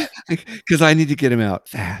 because I need to get him out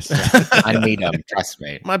fast. I need them. Trust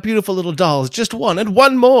me. My beautiful little dolls, just one and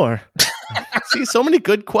one more. See, so many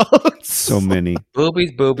good quotes. So many.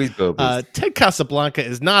 Boobies, boobies, boobies. Ted Casablanca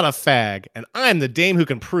is not a fag, and I'm the dame who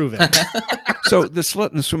can prove it. So the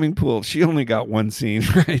slut in the swimming pool, she only got one scene,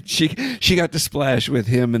 right? She got to splash with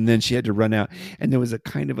him, and then she had to run out, and there was a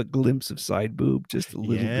kind of a glimpse of side boob, just a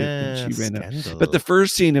little bit, and she ran out. scandal. But the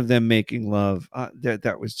first scene of them making love,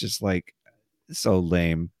 that was just like so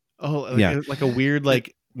lame, oh, yeah. like a weird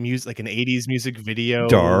like music, like an '80s music video,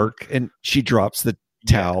 dark, and she drops the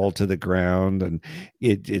towel to the ground, and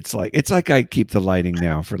it's like I keep the lighting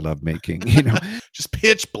now for lovemaking, just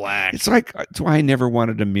pitch black. It's like it's why I never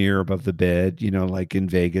wanted a mirror above the bed. Like in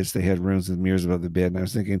Vegas, they had rooms with mirrors above the bed, and I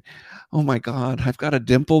was thinking, oh my God, I've got a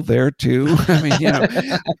dimple there too. I mean,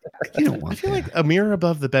 you don't want I feel that. like a mirror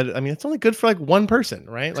above the bed. I mean, it's only good for like one person,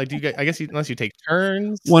 right? Like, do you guys, I guess unless you take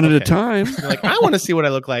turns, One at a Okay. time. You're like, I want to see what I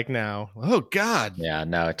look like now. Oh God. Yeah,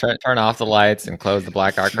 no. Turn off the lights and close the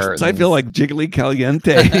blackout curtains. I feel like Jiggly Caliente.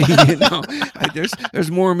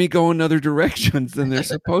 There's more of me going other directions than there's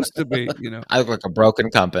supposed to be. I look like a broken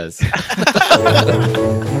compass.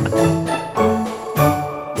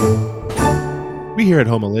 We here at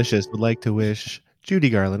Homalicious would like to wish Judy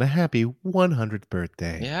Garland a happy 100th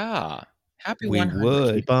birthday. Yeah. Happy We 100.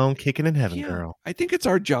 would. Keep on kicking in heaven, Yeah. girl. I think it's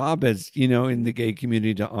our job as, in the gay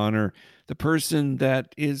community to honor the person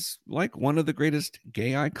that is like one of the greatest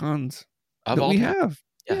gay icons Of that all we time. have.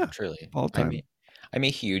 Yeah, Yeah, truly. all time. I'm a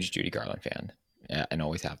huge Judy Garland fan, and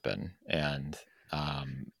always have been, and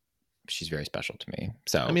she's very special to me.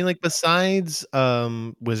 So I mean, like besides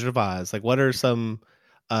Wizard of Oz, like what are some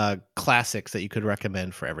classics that you could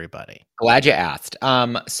recommend for everybody? glad you asked.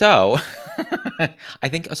 So I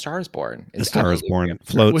think A Star Is Born. The Star is absolutely Born great.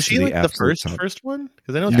 floats Was she to the like the absolute first top. first one?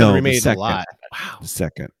 Because I know it's No, been the remade a second. lot. Wow. The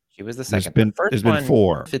second. She was the There's second. been The first there's been one,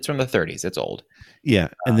 4. It's from the 30s. It's old. Yeah,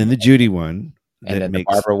 and then the Judy one. And that then the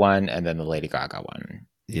makes- Barbara one, and then the Lady Gaga one.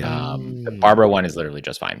 Yeah, The Barbara one is literally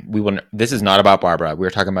just fine. This is not about Barbara. We're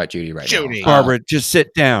talking about Judy right Judy. now. Barbara, just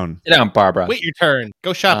sit down. Sit down, Barbara. Wait your turn.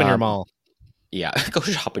 Go shop in your Um, mall. Yeah, go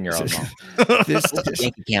shop in your own mall. This, Put the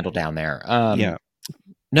Yankee Candle down there. yeah,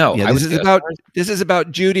 No, yeah. I This would is say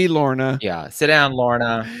about Judy, Lorna. Yeah, sit down,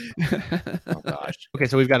 Lorna. Oh gosh. Okay,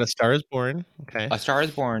 so we've got A Star Is Born. Okay. A Star Is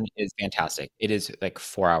Born is fantastic. It is like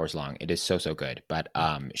 4 hours long. It is so good. But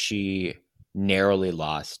she narrowly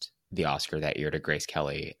lost the Oscar that year to Grace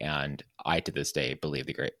Kelly, and I to this day believe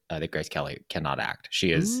that Grace Kelly cannot act.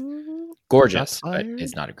 She is gorgeous, Shots but fired?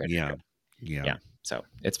 is not a great Yeah, actor. yeah. Yeah. So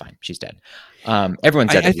it's fine. She's dead. Everyone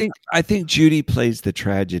said I think Judy plays the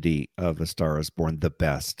tragedy of A Star Is Born the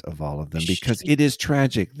best of all of them because it is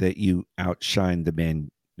tragic that you outshine the man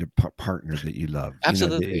partner that you love.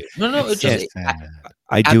 Absolutely. You know, No, it's so just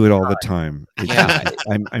I do it all the time. It's Yeah. just,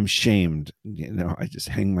 I'm shamed. I just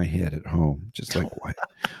hang my head at home, just like why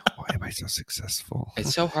am I so successful?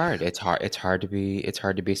 it's so hard. It's hard to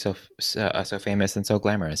be so famous and so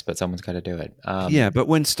glamorous, but someone's got to do it. Yeah, but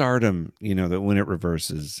when stardom, that when it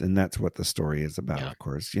reverses, and that's what the story is about, of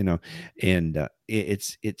course, and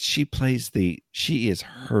she is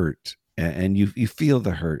hurt, and you feel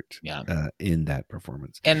the hurt, in that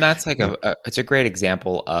performance, and that's like it's a great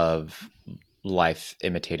example of life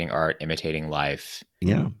imitating art, imitating life.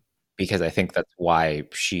 Yeah. Because I think that's why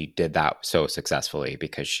she did that so successfully,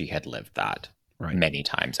 because she had lived that many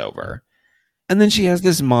times over. And then she has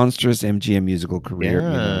this monstrous MGM musical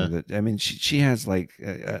career. Yeah. She has like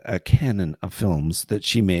a canon of films that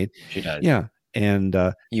she made. She does. Yeah. And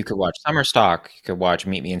you could watch Summer Stock. You could watch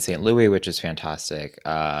Meet Me in St. Louis, which is fantastic.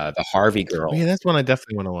 The Harvey Girl. Yeah, that's one I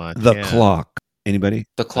definitely want to watch. The Clock. Anybody?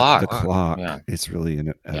 The Clock. The Clock. Yeah. It's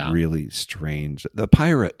really really strange. The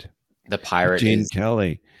Pirate. The Pirate. Gene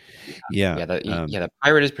Kelly. Yeah. The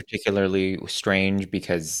Pirate is particularly strange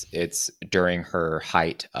because it's during her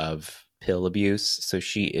height of pill abuse. So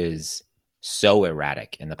she is so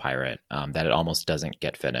erratic in The Pirate that it almost doesn't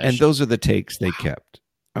get finished. And those are the takes they kept.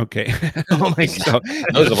 Okay. Oh my God.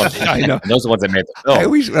 Those are the ones. I know. Those are the ones that made the film. I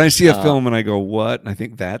always, when I see a film and I go, "What?" and I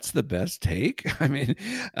think that's the best take. I mean,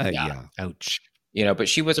 yeah. Ouch. But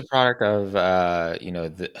she was a product of the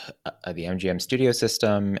MGM studio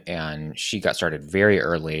system, and she got started very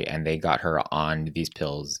early, and they got her on these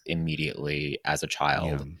pills immediately as a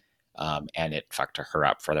child, and it fucked her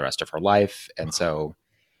up for the rest of her life. And so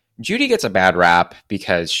Judy gets a bad rap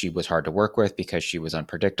because she was hard to work with, because she was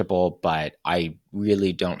unpredictable, but I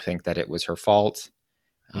really don't think that it was her fault.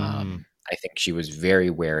 I think she was very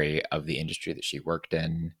wary of the industry that she worked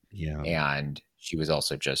in, and she was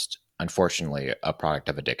also just, unfortunately, a product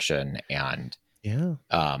of addiction. And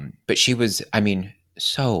but she was,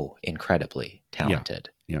 so incredibly talented.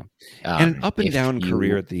 Yeah. And an up and down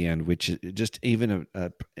career at the end, which just even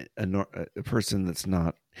a person that's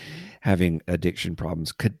not having addiction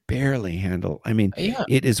problems could barely handle.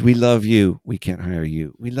 It is, we love you, we can't hire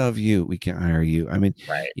you. We love you, we can't hire you.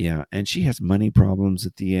 Yeah. And she has money problems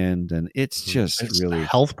at the end, and it's just really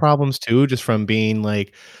health problems too, just from being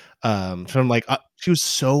like, she was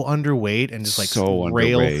so underweight and just like so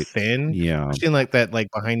rail thin. Yeah. I've seen like that, like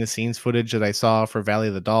behind the scenes footage that I saw for Valley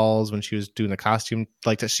of the Dolls when she was doing a costume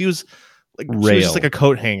like that. She was like, she was just like a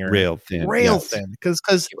coat hanger, rail thin, thin.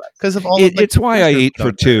 Because of all. It's why I eat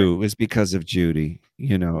for two is because of Judy.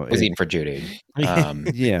 I was eating for Judy.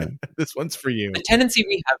 Yeah. This one's for you. The tendency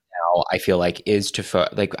we have now, I feel like, is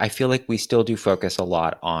to I feel like we still do focus a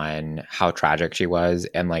lot on how tragic she was,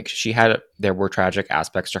 and like there were tragic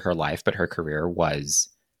aspects to her life, but her career was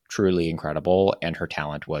truly incredible, and her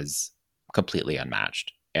talent was completely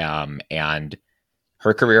unmatched. And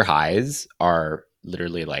her career highs are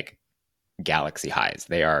literally like galaxy highs.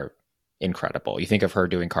 They are incredible. You think of her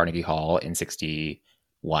doing Carnegie Hall in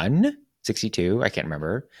 61, 62, I can't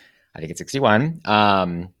remember. I think it's 61.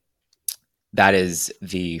 That is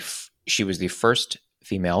she was the first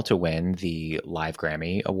female to win the Live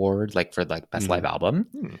Grammy Award, like for like best live album.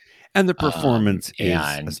 And the performance is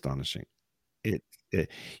astonishing.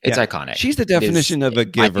 It's iconic. She's the definition of a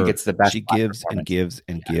giver. I think it's the best. She gives and gives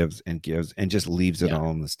and gives and gives and just leaves it all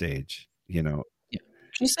on the stage.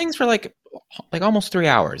 She sings for like almost 3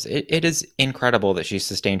 hours. It is incredible that she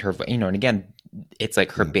sustained her, and again, it's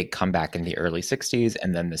like her big comeback in the early 60s.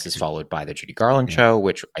 And then this is followed by the Judy Garland show,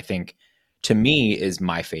 which I think to me is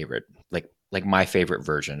my favorite, like my favorite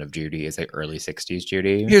version of Judy is like early 60s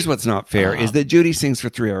Judy. Here's what's not fair is that Judy sings for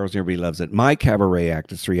 3 hours and everybody loves it. My cabaret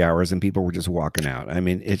act is 3 hours and people were just walking out.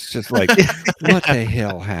 It's just like, what the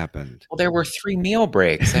hell happened? Well, there were 3 meal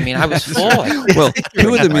breaks. I was full. Well,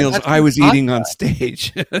 2 of the meals I was eating on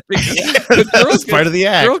stage. That's part of the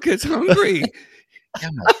act. Girl gets hungry. Oh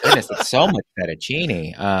my goodness, it's so much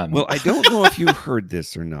fettuccine. Well, I don't know if you heard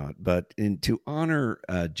this or not, but to honor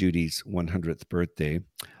Judy's 100th birthday,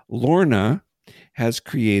 Lorna has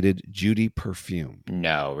created Judy perfume.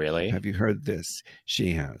 No, really? Have you heard this?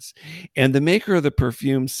 She has. And the maker of the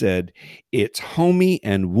perfume said, it's homey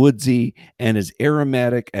and woodsy and as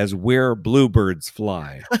aromatic as where bluebirds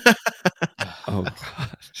fly. Oh,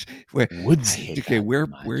 gosh. Woodsy. Okay, where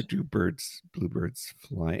do bluebirds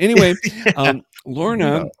fly? Anyway,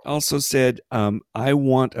 Lorna also said, I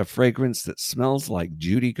want a fragrance that smells like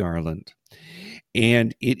Judy Garland.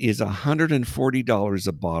 And it is $140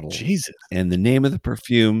 a bottle. Jesus. And the name of the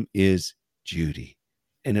perfume is Judy.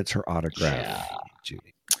 And it's her autograph. Yeah.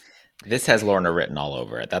 Judy. This has Lorna written all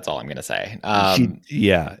over it. That's all I'm going to say.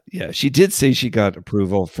 She did say she got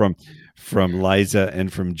approval from Liza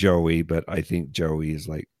and from Joey, but I think Joey is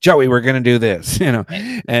like, Joey, we're going to do this,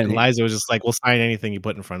 And Liza was just like, we'll sign anything you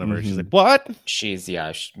put in front of her. Mhm. She's like, what? She's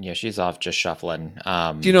she's off just shuffling.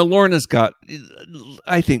 Lorna's got,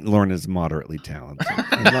 I think Lorna's moderately talented.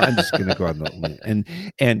 I'm just going to go on the limb.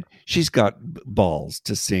 And she's got balls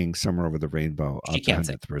to sing Somewhere Over the Rainbow She at the can't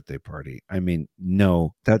sing. 100th birthday party. I mean,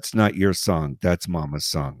 no, that's not your song. That's Mama's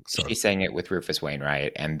song. So She sang it with Rufus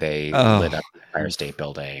Wainwright, and they Oh. lit up the Empire State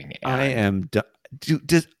Building. I and-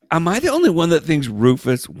 am. Am I the only one that thinks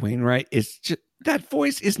Rufus Wainwright is just, that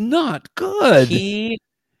voice is not good?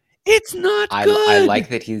 It's not good. I like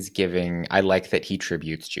that he's giving. I like that he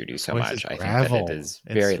tributes Judy so Voice much. is I think gravel. that it is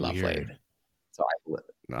It's very weird. lovely. So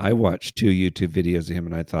I watched 2 YouTube videos of him,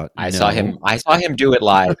 and I thought I saw him. I saw him do it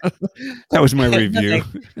live. That was my review.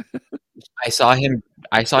 I saw him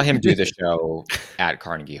do the show at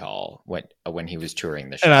Carnegie Hall when he was touring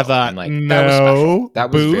the show. And I thought, I'm like, that was special. no,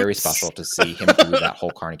 That was very Boots. special to see him do that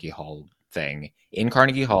whole Carnegie Hall thing in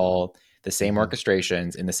Carnegie Hall, the same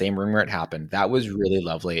orchestrations in the same room where it happened. That was really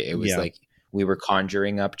lovely. It was Yeah. like we were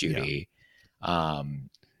conjuring up Judy. I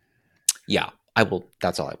will.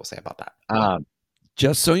 That's all I will say about that.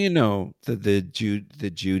 Just so you know, the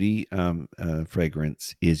Judy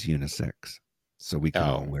fragrance is unisex, so we can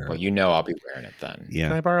all wear well, it. I'll be wearing it then. Yeah,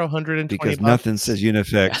 Can I borrow 120 because bucks? nothing says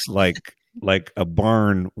unisex like a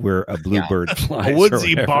barn where a bluebird flies. A or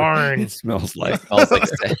woodsy whatever. barn. It smells like. It smells like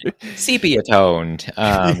sepia toned.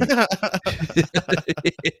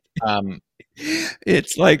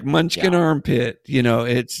 It's like Munchkin Yeah. armpit.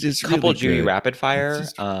 It's just Couple really Judy good. rapid fire.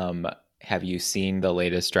 It's Have you seen the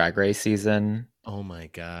latest Drag Race season? Oh my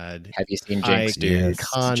god. Have you seen Jinx do Yes.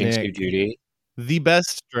 Jinx do Iconic. Judy? The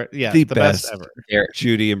best, The the best. best ever. There,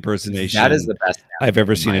 Judy impersonation. that is the best I've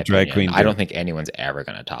ever in seen my a drag opinion. queen. I do. don't think anyone's ever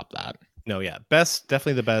going to top that No, yeah,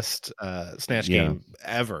 definitely the best snatch Yeah. game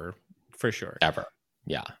ever, for sure. ever.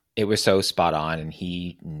 Yeah, it was so spot on, and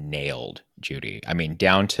he nailed Judy. I mean,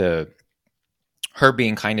 down to her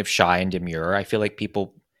being kind of shy and demure. I feel like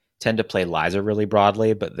people tend to play Liza really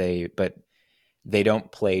broadly, but they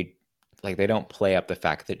don't play up the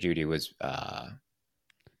fact that Judy was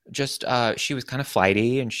she was kind of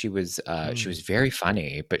flighty, and she was very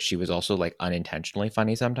funny, but she was also like unintentionally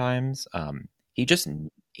funny sometimes. They just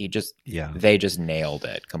nailed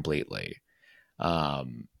it completely.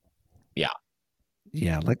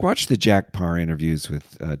 Yeah, like watch the Jack Parr interviews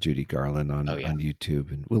with Judy Garland on YouTube,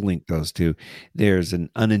 and we'll link those too. There's an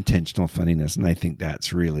unintentional funniness, and I think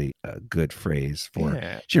that's really a good phrase for.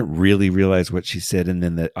 Yeah. She didn't really realize what she said, and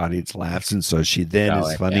then the audience laughs, and so she then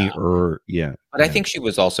is funny. But I think she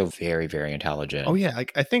was also very, very intelligent. Oh yeah,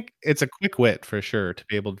 I think it's a quick wit for sure to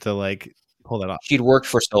be able to like pull that off. She'd worked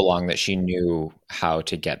for so long that she knew how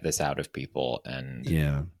to get this out of people, and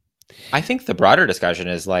yeah. I think the broader discussion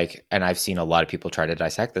is like, and I've seen a lot of people try to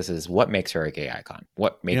dissect this, is what makes her a gay icon?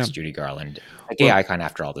 What makes Judy Garland a gay icon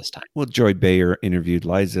after all this time? Well, Joy Bayer interviewed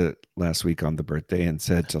Liza last week on the birthday and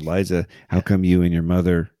said to Liza, "How come you and your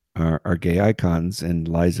mother are gay icons?" And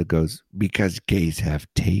Liza goes, "Because gays have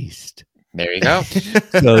taste." There you go.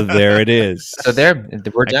 So there it is. So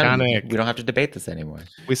we're done. Iconic. We don't have to debate this anymore.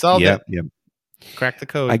 We solved Yep, it. yep. Crack the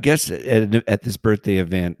code. I guess at this birthday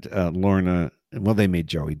event, Lorna, well, they made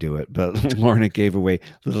Joey do it, but Lorna gave away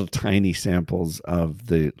little tiny samples of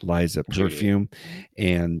the Liza perfume.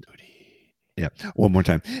 And yeah, one more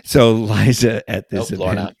time. So Liza at this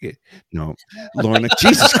event. Lorna,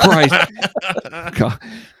 Jesus Christ. God.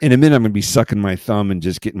 In a minute, I'm going to be sucking my thumb and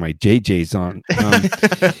just getting my JJs on.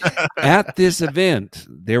 At this event,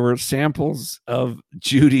 there were samples of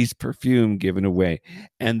Judy's perfume given away.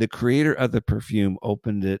 And the creator of the perfume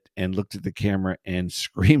opened it and looked at the camera and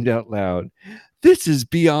screamed out loud, "This is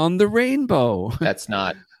Beyond the Rainbow." That's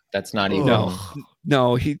not even.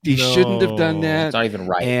 No, he shouldn't have done that. It's not even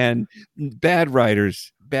right. And bad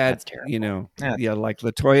writers, That's terrible. like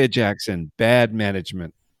LaToya Jackson, bad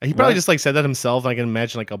management. He probably just like said that himself. I can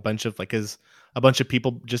imagine like a bunch of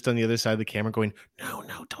people just on the other side of the camera going, "No,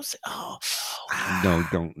 don't say."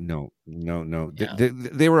 No. Yeah.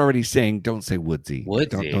 They were already saying, "Don't say woodsy.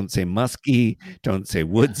 Woodsy. Don't say musky. Don't say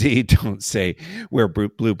woodsy. Don't say where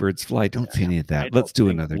bluebirds fly. Don't say any of that. Let's do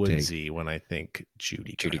another take." woodsy when I think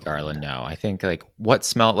Judy Garland. No, I think like what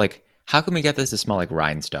smell like. How can we get this to smell like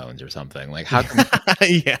rhinestones or something? Like how can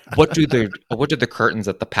yeah. what do the curtains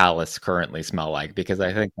at the palace currently smell like? Because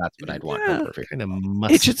I think that's what I'd want for perfume. Kind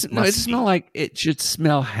of It should smell like it should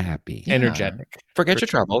smell happy. Yeah. energetic. Forget your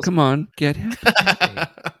troubles. Come on, get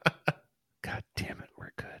happy. God damn it,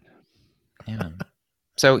 we're good. Yeah.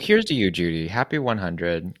 So here's to you, Judy. Happy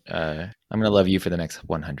 100. I'm going to love you for the next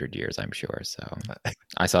 100 years, I'm sure. So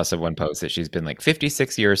I saw someone post that she's been like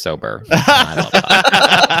 56 years sober. I love that.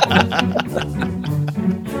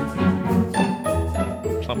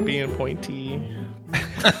 Plumpy and pointy.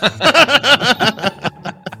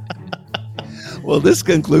 Well, this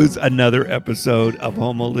concludes another episode of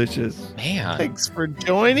Homolicious. Man, Thanks for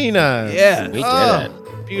joining us. Yeah. we did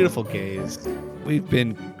it. Beautiful gays. We've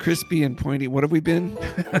been crispy and pointy. What have we been?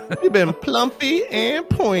 We've been plumpy and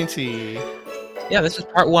pointy. Yeah, this was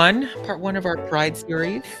part one of our Pride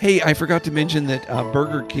series. Hey, I forgot to mention that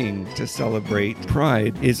Burger King, to celebrate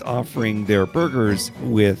Pride, is offering their burgers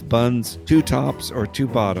with buns, 2 tops or 2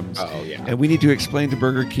 bottoms. Oh, yeah. And we need to explain to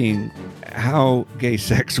Burger King how gay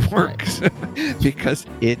sex works because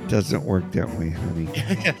it doesn't work that way, honey.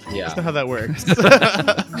 Yeah. That's not how that works.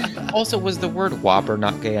 Also, was the word Whopper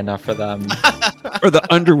not gay enough for them? Or the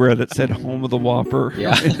underwear that said "Home of the Whopper."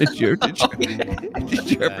 Yeah. did you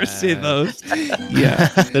ever see those? Yeah.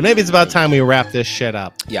 Then maybe it's about time we wrap this shit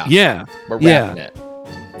up. Yeah. Yeah. We're Yeah. wrapping it.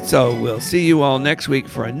 So we'll see you all next week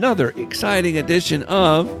for another exciting edition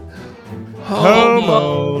of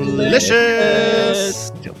Homolicious.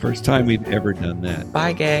 The first time we've ever done that.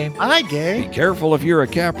 Bye, gay. Hi, Be gay. careful if you're a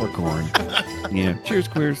Capricorn. Yeah. Cheers,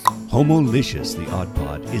 queers. Homolicious, the Odd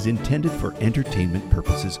Pod, is intended for entertainment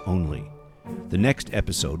purposes only. The next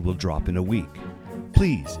episode will drop in a week.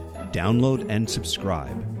 Please download and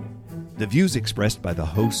subscribe. The views expressed by the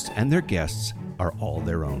hosts and their guests are all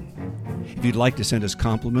their own. If you'd like to send us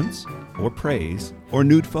compliments or praise or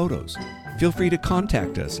nude photos, feel free to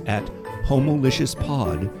contact us at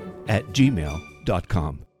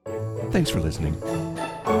homoliciouspod@gmail.com. Thanks for listening.